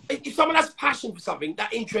 If someone has a passion for something,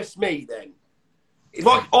 that interests me. Then,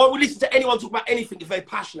 I would listen to anyone talk about anything if they're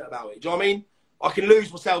passionate about it. Do you know what I mean? I can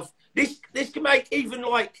lose myself. This can make even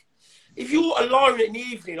like if you're alone in the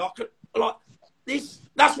evening, I could like this.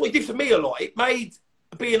 That's what it did for me a lot. It made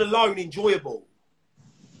being alone enjoyable.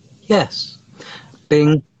 Yes,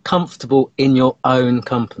 being comfortable in your own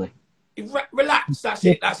company. Relax. That's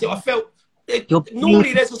it. I felt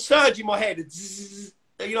normally there's a surge in my head.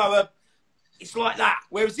 You know, it's like that.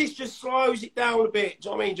 Whereas this just slows it down a bit. Do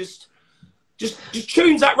you know what I mean? Just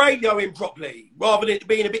tunes that radio in properly rather than it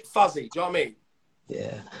being a bit fuzzy. Do you know what I mean?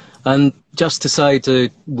 Yeah. And just to say,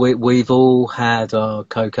 dude, we've all had our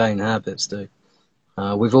cocaine habits, dude.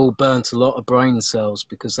 We've all burnt a lot of brain cells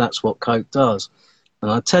because that's what coke does.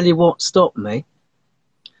 And I tell you what stopped me.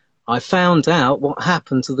 I found out what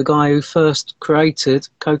happened to the guy who first created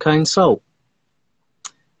cocaine salt.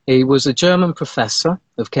 He was a German professor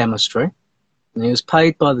of chemistry, and he was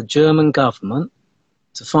paid by the German government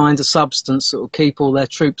to find a substance that will keep all their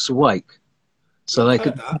troops awake so they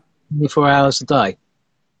could 24 hours a day,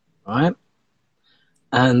 right?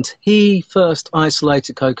 And he first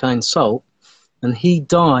isolated cocaine salt, and he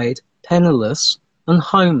died penniless and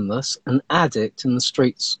homeless, an addict in the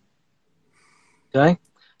streets. Okay?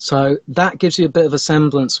 So that gives you a bit of a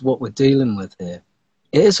semblance of what we're dealing with here.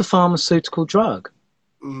 It is a pharmaceutical drug.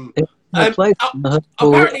 Apparently, I've heard, I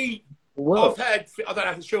don't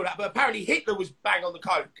know if it's true or that, but apparently Hitler was bang on the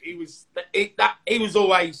coke. He was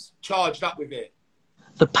always charged up with it.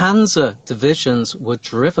 The Panzer divisions were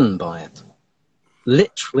driven by it.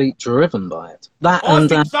 Literally driven by it. I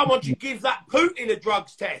think someone should give that Putin a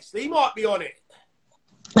drugs test. He might be on it.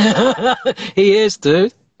 He is,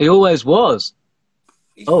 dude. He always was.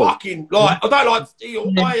 He's fucking, like, I don't like,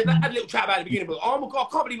 I had a little chat about it at the beginning, but oh my God, I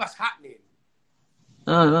can't believe that's happening.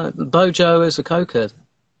 No, Bojo is a cokehead.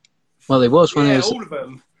 Well, he was when he was... all of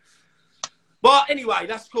them. But anyway,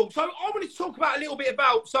 that's cool. So I wanted to talk about a little bit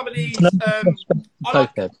about some of these. I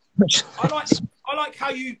like how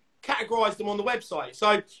you categorise them on the website. So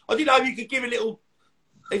I didn't know if you could give a little.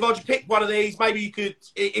 If I just pick one of these, maybe you could,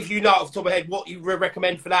 if you know off the top of my head, what you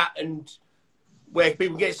recommend for that and where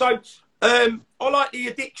people get it. So I like the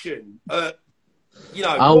addiction You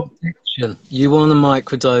know, Oh, addiction. You want a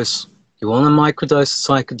microdose. You want a microdose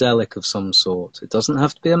psychedelic of some sort. It doesn't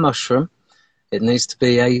have to be a mushroom. It needs to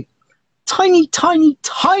be a tiny, tiny,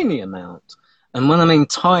 tiny amount. And when I mean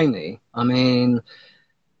tiny, I mean,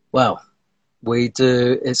 well, we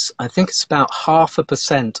do, I think it's about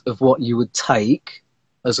 0.5% of what you would take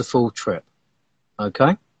as a full trip.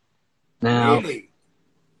 Okay? Now,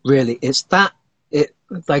 really, it's that,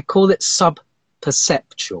 they call it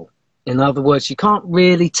sub-perceptual. In other words, you can't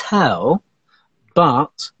really tell,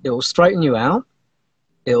 but it will straighten you out.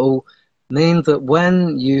 It will mean that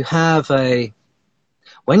when you have a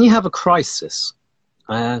crisis,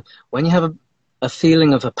 when you have a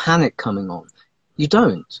feeling of a panic coming on, you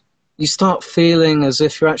don't. You start feeling as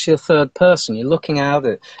if you're actually a third person. You're looking out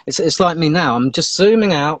at it. It's like me now. I'm just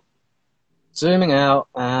zooming out,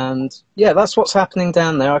 and yeah, that's what's happening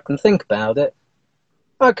down there. I can think about it.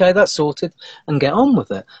 Okay, that's sorted, and get on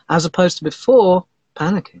with it, as opposed to before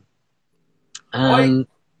panicking. And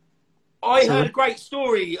I heard a great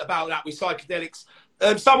story about that with psychedelics.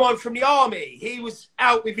 Someone from the army, he was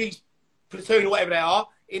out with his platoon or whatever they are,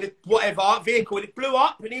 in a whatever vehicle, and it blew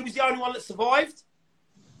up, and he was the only one that survived.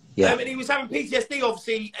 Yeah. And he was having PTSD,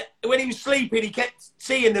 obviously. When he was sleeping, he kept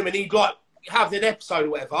seeing them, and he'd like have an episode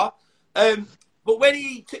or whatever. But when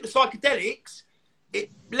he took the psychedelics,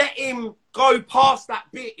 it let him go past that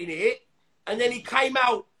bit in it, and then he came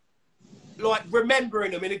out like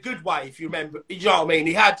remembering them in a good way, if you remember. You know what I mean?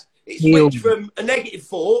 It switched from a negative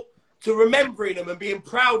thought to remembering them and being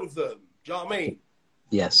proud of them. Do you know what I mean?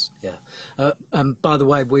 Yes, yeah. And by the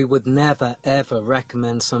way, we would never, ever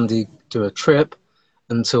recommend somebody do a trip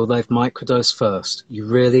until they've microdosed first. You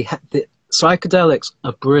really the psychedelics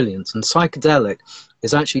are brilliant, and psychedelic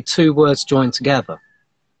is actually two words joined together.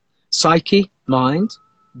 Psyche, mind,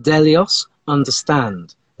 delios,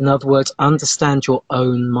 understand. In other words, understand your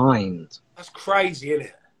own mind. That's crazy, isn't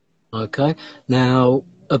it? Okay. Now,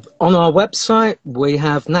 on our website, we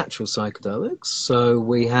have natural psychedelics. So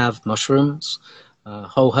we have mushrooms, a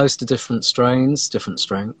whole host of different strains, different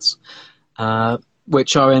strengths,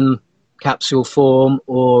 which are in capsule form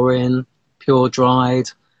or in pure dried,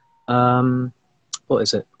 compostable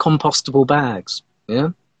bags. Yeah.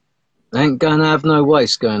 Ain't gonna have no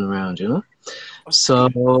waste going around, you know.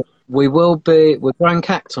 So we're growing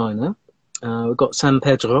cacti now. We've got San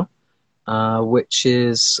Pedro, which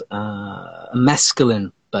is a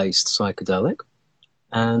mescaline-based psychedelic.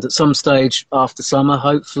 And at some stage after summer,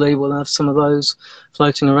 hopefully, we'll have some of those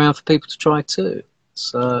floating around for people to try too.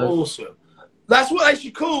 So awesome. That's what they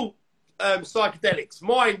should call psychedelics,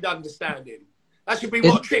 mind understanding. That should be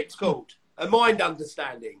what trip's called, a mind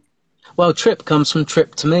understanding. Well, trip comes from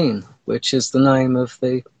tryptamine, which is the name of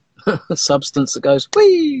the substance that goes,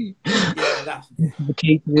 whee! Yeah, that's the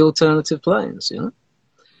key to the alternative planes, you know?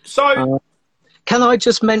 So, can I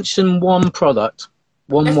just mention one product?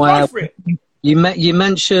 Let's go for it. You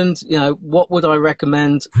mentioned, you know, what would I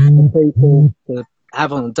recommend for people to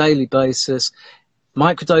have on a daily basis?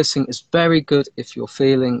 Microdosing is very good if you're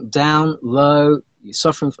feeling down, low, you're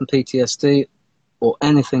suffering from PTSD or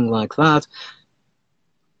anything like that.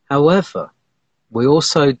 However, we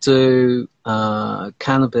also do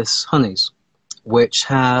cannabis honeys, which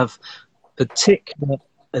have particular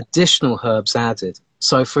additional herbs added.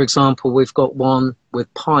 So, for example, we've got one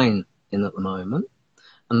with pine in at the moment,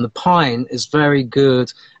 and the pine is very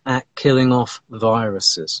good at killing off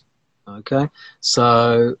viruses. Okay,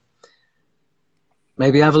 so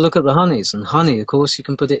maybe have a look at the honeys. And honey, of course, you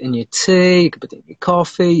can put it in your tea, you can put it in your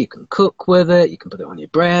coffee, you can cook with it, you can put it on your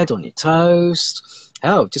bread, on your toast.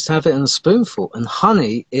 Hell, just have it in a spoonful. And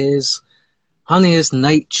honey is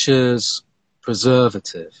nature's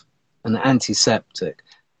preservative, an antiseptic.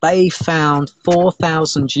 They found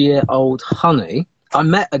 4,000-year-old honey. I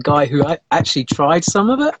met a guy who actually tried some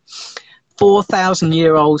of it.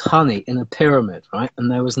 4,000-year-old honey in a pyramid, right? And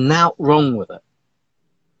there was naught wrong with it.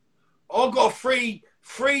 I've got a free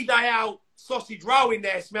day out sausage roll in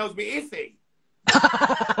there. Smells me iffy.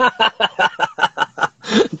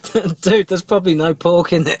 Dude, there's probably no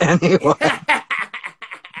pork in it anyway.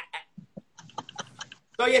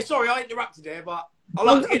 So yeah, sorry, I interrupted there, but I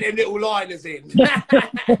like to get them little liners in.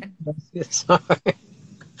 Sorry.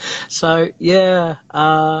 So yeah,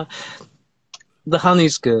 the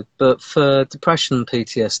honey's good, but for depression and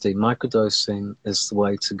PTSD, microdosing is the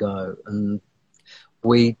way to go. And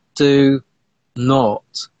we do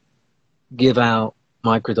not give out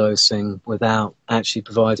microdosing without actually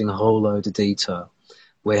providing a whole load of detail.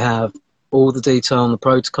 We have all the detail on the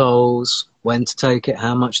protocols, when to take it,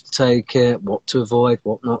 how much to take it, what to avoid,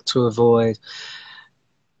 what not to avoid,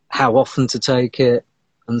 how often to take it,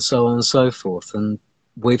 and so on and so forth. And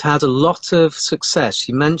we've had a lot of success.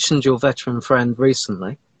 You mentioned your veteran friend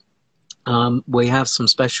recently. We have some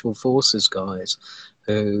special forces guys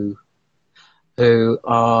who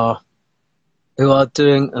are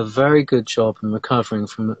doing a very good job in recovering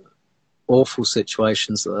from awful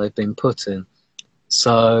situations that they've been put in.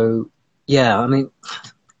 So, yeah, I mean,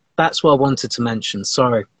 that's what I wanted to mention.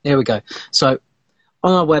 Sorry. Here we go. So,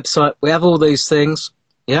 on our website, we have all these things.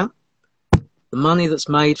 Yeah. The money that's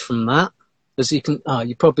made from that, as you can,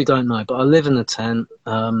 you probably don't know, but I live in a tent.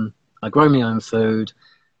 I grow my own food.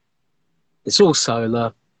 It's all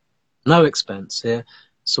solar, no expense here.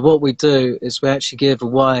 So what we do is we actually give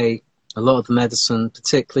away a lot of the medicine,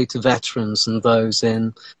 particularly to veterans and those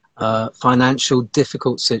in financial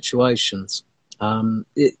difficult situations.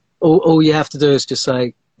 All you have to do is just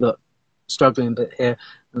say, look, struggling a bit here,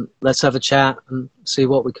 and let's have a chat and see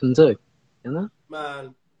what we can do. You know?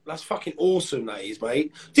 Man, that's fucking awesome, that is,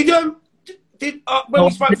 mate. When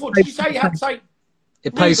we spoke before, did you say you had something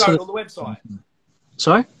new going on the website?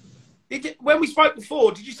 Sorry? When we spoke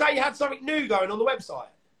before, did you say you had something new going on the website?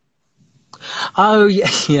 Oh,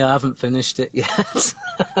 yeah, I haven't finished it yet.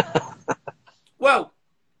 Well,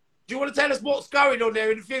 do you want to tell us what's going on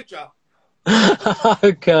there in the future?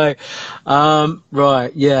 Okay.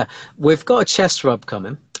 Right, yeah. We've got a chest rub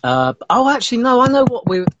coming. Actually, no, I know what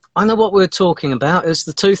we were talking about. Is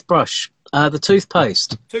the toothbrush, the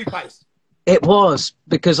toothpaste. Toothpaste. It was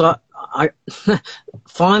because I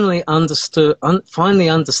finally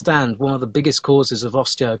understand one of the biggest causes of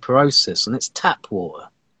osteoporosis, and it's tap water,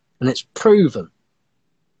 and it's proven.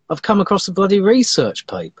 I've come across the bloody research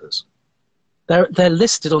papers. They're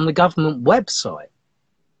listed on the government website.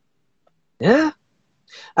 Yeah,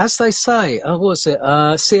 as they say. What's it?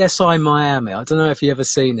 CSI Miami. I don't know if you've ever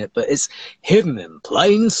seen it, but it's hidden in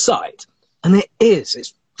plain sight, and it is.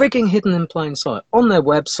 It's frigging hidden in plain sight on their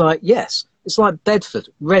website. Yes. It's like Bedford,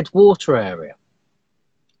 red water area.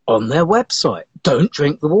 On their website, don't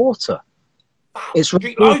drink the water. It's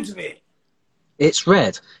drink loads of it. It's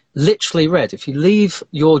red, literally red. If you leave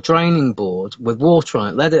your draining board with water on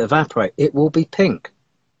it, let it evaporate, it will be pink.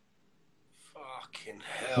 Fucking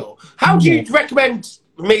hell. How do you recommend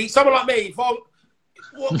someone like me, what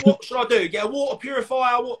should I do? Get a water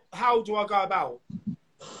purifier? How do I go about?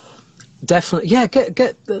 Definitely, yeah.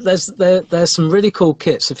 There's some really cool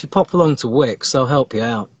kits. If you pop along to Wix, they'll help you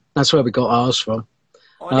out. That's where we got ours from.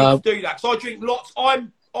 I need to do that because I drink lots. I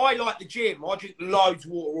like the gym. I drink loads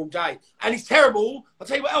of water all day, and it's terrible. I'll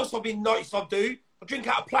tell you what else I've been noticed I do. I drink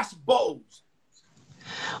out of plastic bottles.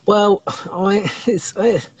 Well, I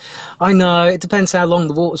know it depends how long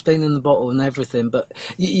the water's been in the bottle and everything, but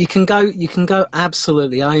you can go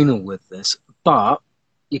absolutely anal with this, but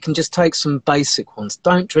you can just take some basic ones.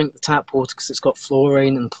 Don't drink the tap water because it's got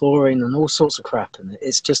fluorine and chlorine and all sorts of crap in it.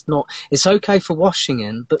 It's just not. It's okay for washing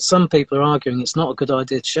in, but some people are arguing it's not a good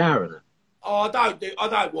idea to shower in it. Oh, I don't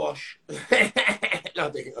wash. No, I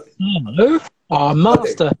do. No, our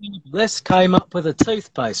master list came up with a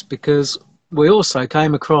toothpaste because we also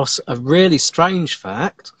came across a really strange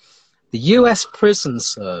fact. The US Prison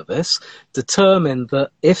Service determined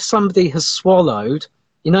that if somebody has swallowed,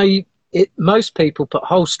 most people put a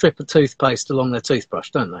whole strip of toothpaste along their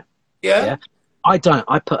toothbrush, don't they? Yeah. I don't.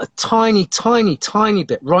 I put a tiny, tiny, tiny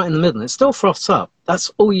bit right in the middle. It still froths up.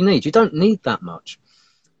 That's all you need. You don't need that much.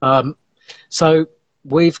 So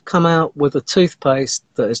we've come out with a toothpaste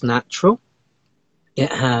that is natural.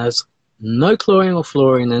 It has no chlorine or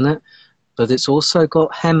fluorine in it, but it's also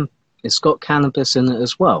got hemp. It's got cannabis in it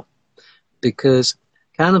as well, because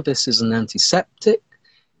cannabis is an antiseptic.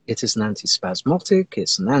 It is an antispasmodic,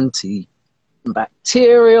 it's an antibacterial,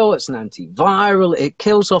 it's an antiviral. It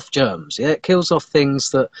kills off germs, yeah? It kills off things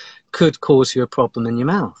that could cause you a problem in your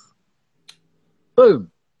mouth. Boom.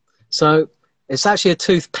 So it's actually a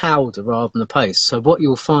tooth powder rather than a paste. So what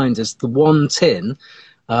you'll find is the one tin,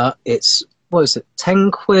 it's,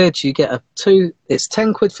 10 quid? You get it's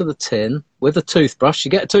 10 quid for the tin with a toothbrush.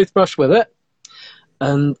 You get a toothbrush with it,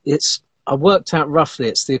 and I worked out roughly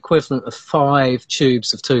it's the equivalent of 5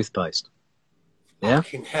 tubes of toothpaste. Yeah.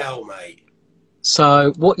 Fucking hell, mate.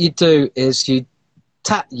 So what you do is you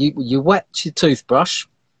wet your toothbrush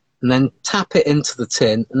and then tap it into the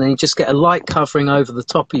tin, and then you just get a light covering over the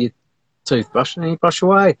top of your toothbrush, and then you brush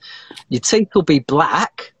away. Your teeth will be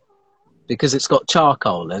black because it's got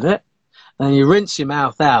charcoal in it, and you rinse your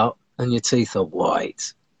mouth out and your teeth are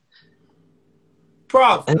white.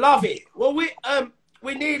 Bruv, love it. Well,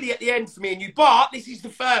 we're nearly at the end for me and you, but this is the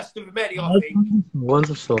first of many, I think.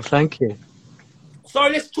 Wonderful, thank you. So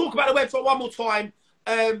let's talk about the website one more time.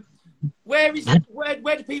 How do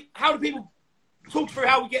people talk through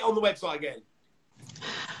how we get on the website again?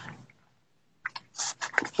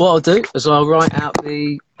 what I'll do is I'll write out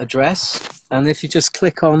the address, and if you just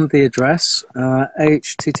click on the address,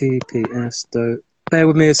 https. Bear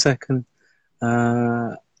with me a second.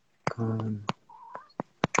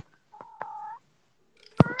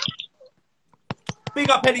 Big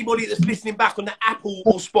up anybody that's listening back on the Apple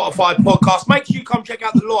or Spotify podcast. Make sure you come check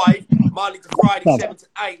out the live Monday to Friday, 7 to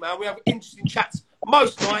 8, man. We have interesting chats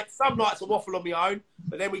most nights. Some nights I waffle on my own,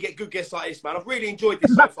 but then we get good guests like this, man. I've really enjoyed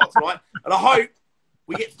this so far tonight, and I hope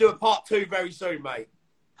we get to do a part 2 very soon, mate.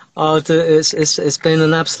 Oh, it's been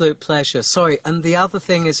an absolute pleasure. Sorry, and the other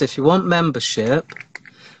thing is, if you want membership,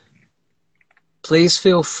 please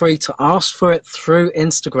feel free to ask for it through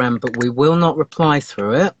Instagram, but we will not reply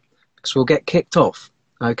through it, because we'll get kicked off,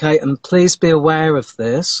 okay? And please be aware of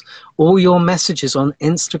this. All your messages on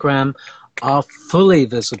Instagram are fully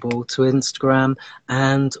visible to Instagram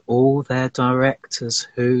and all their directors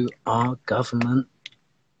who are government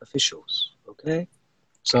officials, okay?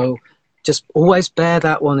 So just always bear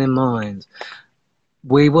that one in mind.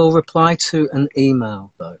 We will reply to an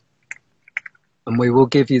email, though, and we will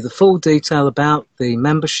give you the full detail about the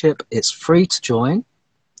membership. It's free to join.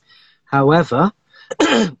 However,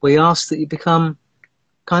 we ask that you become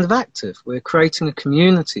kind of active. We're creating a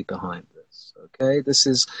community behind this, okay? This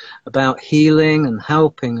is about healing and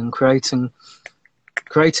helping and creating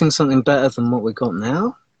something better than what we've got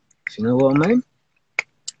now, if you know what I mean.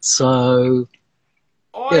 So,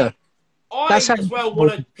 yeah. I as well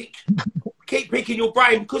want to keep picking your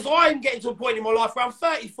brain, because I'm getting to a point in my life where I'm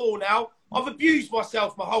 34 now. I've abused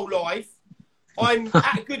myself my whole life. I'm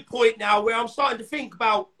at a good point now where I'm starting to think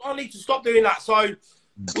about, I need to stop doing that. So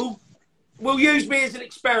we'll use me as an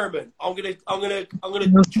experiment. I'm gonna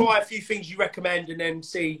try a few things you recommend and then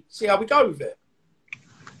see how we go with it.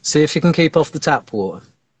 See if you can keep off the tap water.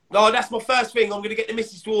 No, that's my first thing. I'm gonna get the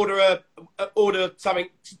missus to order something.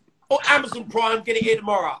 Or Amazon Prime, get it here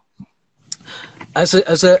tomorrow. As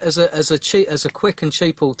a quick and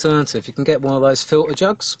cheap alternative, you can get one of those filter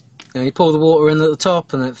jugs. You know, you pour the water in at the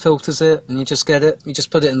top and it filters it, and you just get it. You just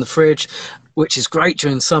put it in the fridge, which is great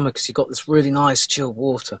during summer because you've got this really nice chilled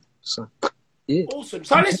water. So, yeah. Awesome.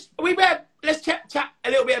 So let's chat a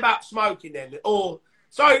little bit about smoking then. Or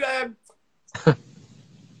what are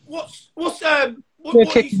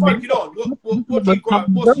you smoking on? What do you grow?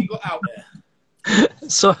 What's you got out there?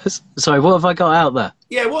 Sorry, what have I got out there?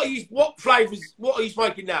 Yeah, what flavours? What are you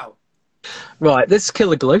smoking now? Right, this is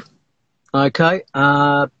Killer Glue. Okay,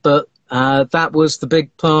 but that was the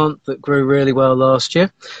big plant that grew really well last year.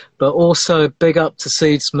 But also big up to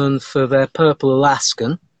Seedsman for their Purple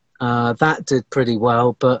Alaskan. That did pretty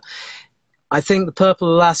well, but I think the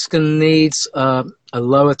Purple Alaskan needs a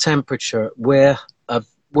lower temperature. We're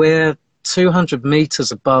 200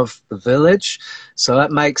 meters above the village, so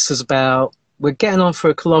that makes us we're getting on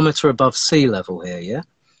for a kilometer above sea level here, yeah?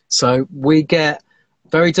 So we get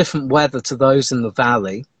very different weather to those in the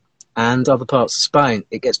valley and other parts of Spain.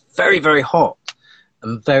 It gets very, very hot,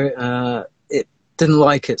 and it didn't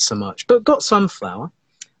like it so much, but got sunflower.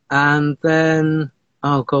 And then,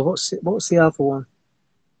 oh God, what's the other one?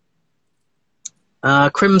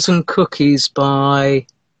 Crimson Cookies by,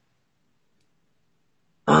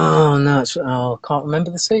 I can't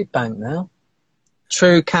remember the seed bank now.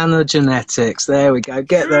 True Canna Genetics. There we go.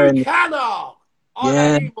 Get there. True Canna.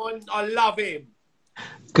 I love him.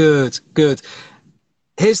 Good.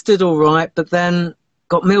 His did all right, but then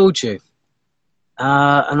got mildew.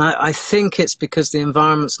 And I think it's because the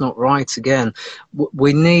environment's not right again.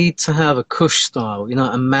 We need to have a Kush style,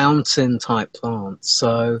 a mountain type plant.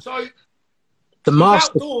 So the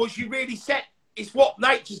master outdoors, you really it's what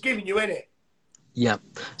nature's giving you, isn't it? Yeah.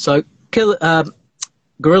 So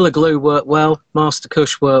Gorilla Glue worked well, Master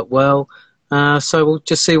Kush worked well. So we'll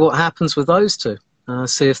just see what happens with those two.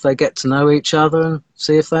 See if they get to know each other and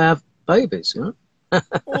see if they have babies,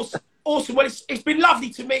 Awesome. Well, it's been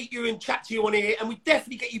lovely to meet you and chat to you on here, and we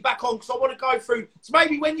definitely get you back on because I want to go through. So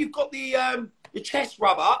maybe when you've got the chest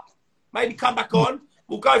rub up, maybe come back on.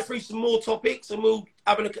 We'll go through some more topics and we'll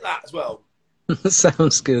have a look at that as well.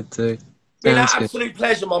 Sounds good too. Been an absolute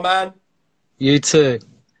pleasure, my man. You too.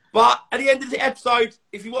 But at the end of the episode,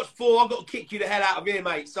 if you watch 4, I've got to kick you the hell out of here,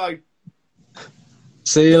 mate. So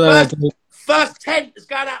see you later. First tent is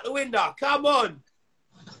going out the window. Come on.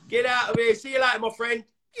 Get out of here. See you later, my friend.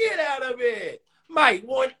 Get out of here. Mate,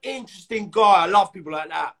 what an interesting guy. I love people like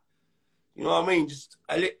that. You know what I mean? Just,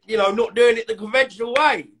 not doing it the conventional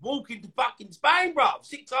way. Walking to fucking Spain, bro.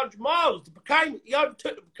 600 miles. He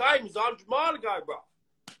overtook the Picamas 100 miles ago, bro.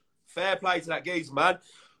 Fair play to that geezer, man.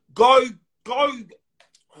 Go.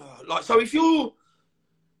 So if you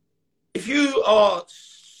are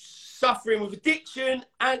suffering with addiction,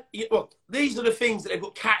 and well, these are the things that they've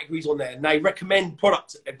got categories on there, and they recommend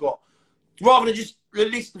products that they've got. Rather than just a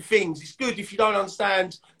list of things, it's good if you don't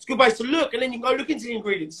understand. It's a good place to look, and then you can go look into the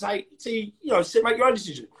ingredients, make your own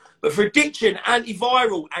decision. But for addiction,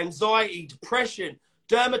 antiviral, anxiety, depression,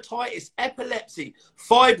 dermatitis, epilepsy,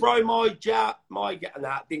 fibromyalgia,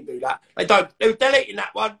 didn't do that. They're deleting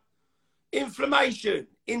that one. Inflammation,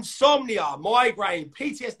 insomnia, migraine,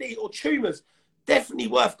 PTSD, or tumours. Definitely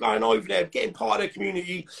worth going over there, getting part of their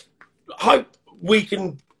community. Hope we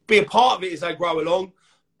can be a part of it as they grow along.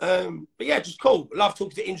 But yeah, just cool. I love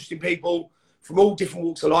talking to interesting people from all different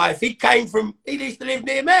walks of life. He used to live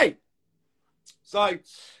near me. So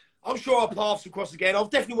I'm sure our paths will cross again. I'll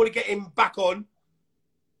definitely want to get him back on.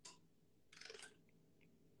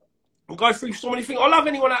 We'll go through so many things. I love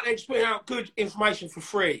anyone out there just putting out good information for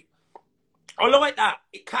free. I like that.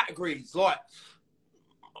 It categories. Like,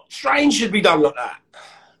 strange should be done like that.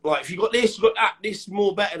 Like, if you got this, you got that, this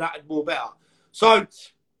more better, that more better. So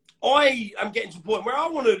I am getting to the point where I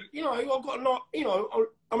want to, I've got not,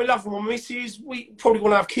 I'm in love with my missus. We probably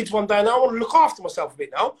want to have kids one day now. I want to look after myself a bit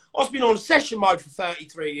now. I've been on session mode for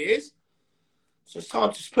 33 years. So it's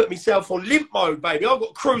time to just put myself on limp mode, baby. I've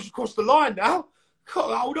got to cruise across the line now. Got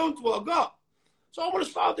to hold on to what I've got. So I want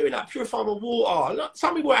to start doing that, purifying my water.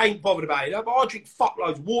 Some people ain't bothered about it, but I drink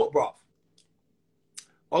fuckloads of water, bruv.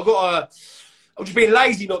 I'm just being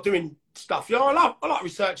lazy, not doing stuff. I like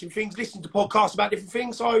researching things, listening to podcasts about different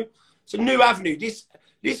things. So it's a new avenue.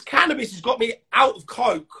 This cannabis has got me out of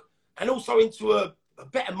coke and also into a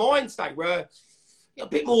better mind state where a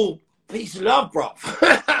bit more peace and love, bruv.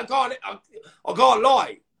 I can't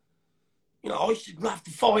lie. I used to love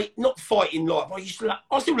to fight, not fighting like, but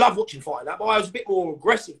I still love watching fighting that, but I was a bit more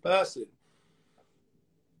aggressive person.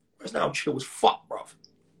 Whereas now I'm chill as fuck, bruv.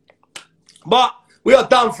 But we are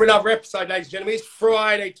done for another episode, ladies and gentlemen. It's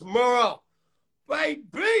Friday tomorrow. Baby,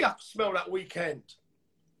 I can smell that weekend.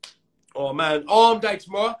 Oh, man. Arm day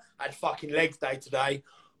tomorrow. I had fucking legs day today.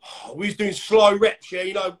 Oh, we was doing slow reps,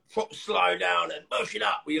 yeah, proper slow down and push it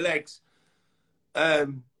up with your legs.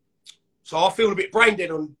 So I feel a bit brain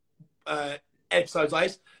dead on episodes like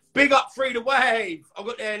this. Big up Free the Wave. I've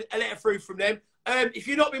got a letter through from them. If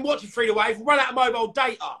you've not been watching Free the Wave, we'll run out of mobile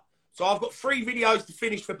data. So I've got 3 videos to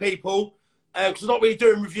finish for people. Because I'm not really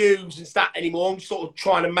doing reviews and stuff anymore. I'm sort of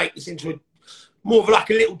trying to make this into more of like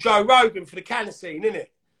a little Joe Rogan for the canna scene, innit?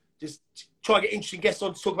 Just try to get interesting guests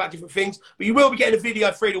on to talk about different things. But you will be getting a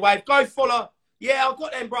video Free the Wave. Go follow. Yeah, I've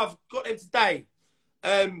got them, bruv. Got them today.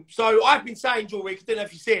 So I've been saying all week, I don't know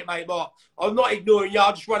if you see it, mate, but I'm not ignoring you.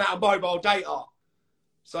 I just run out of mobile data.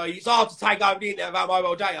 So it's hard to take over the internet without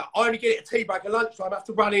mobile data. I only get it at tea break at lunchtime. I have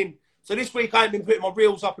to run in. So this week I ain't been putting my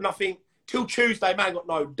reels up and nothing. Till Tuesday, man, got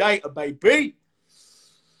no data, baby.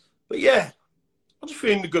 But yeah, I'm just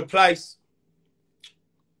feeling in a good place.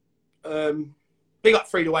 Big up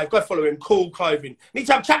Free the Wave. Go follow him. Cool clothing. Need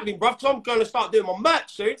to have a chat with him, bruv, because I'm going to start doing my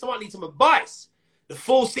merch soon, so I might need some advice. The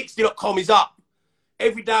 460.com is up.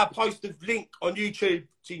 Every day I post a link on YouTube,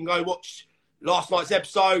 so you can go watch last night's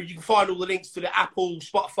episode. You can find all the links to the Apple,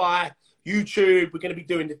 Spotify, YouTube. We're going to be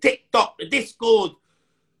doing the TikTok, the Discord.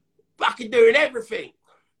 Fucking doing everything.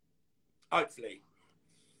 Hopefully.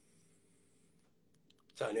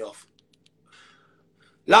 Turn it off.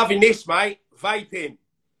 Loving this, mate. Vaping.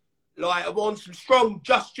 Like, I'm on some strong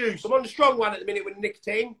Just Juice. I'm on the strong one at the minute with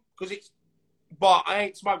nicotine, but I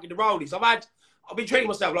ain't smoking the rollies. I've been treating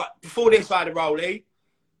myself, like, before this I had a rollie.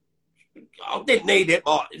 I didn't need it,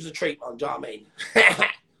 but it was a treat one, do you know what I mean?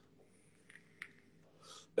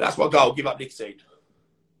 But that's my goal, give up nicotine.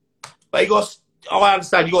 But I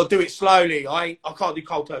understand you got to do it slowly. I can't do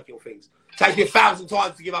cold turkey on things. It takes me 1,000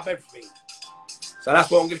 times to give up everything. So that's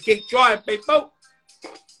what I'm going to keep trying, people.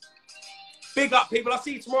 Big up, people. I'll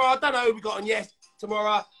see you tomorrow. I don't know who we got on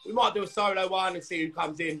tomorrow. We might do a solo one and see who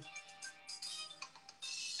comes in.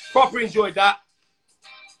 Proper enjoyed that.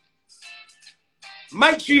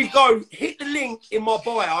 Make sure you go hit the link in my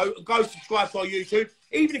bio and go subscribe to our YouTube,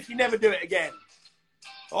 even if you never do it again.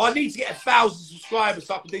 I need to get 1,000 subscribers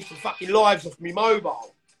so I can do some fucking lives off my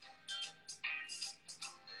mobile.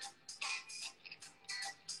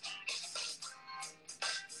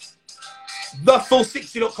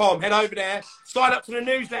 The460.com. Head over there. Sign up to the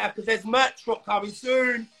newsletter because there's merch drop coming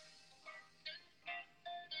soon.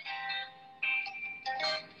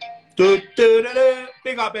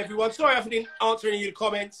 Big up, everyone. Sorry if I didn't answer any of your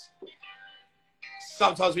comments.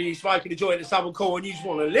 Sometimes when you're smoking a joint and someone call and you just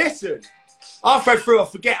want to listen. Halfway through, I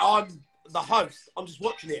forget I'm the host. I'm just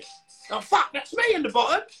watching it. Now, fuck, that's me in the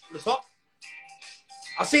bottom. On the top.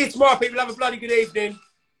 I'll see you tomorrow, people. Have a bloody good evening.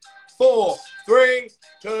 4, 3,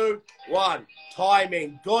 2, 1.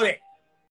 Timing. Got it.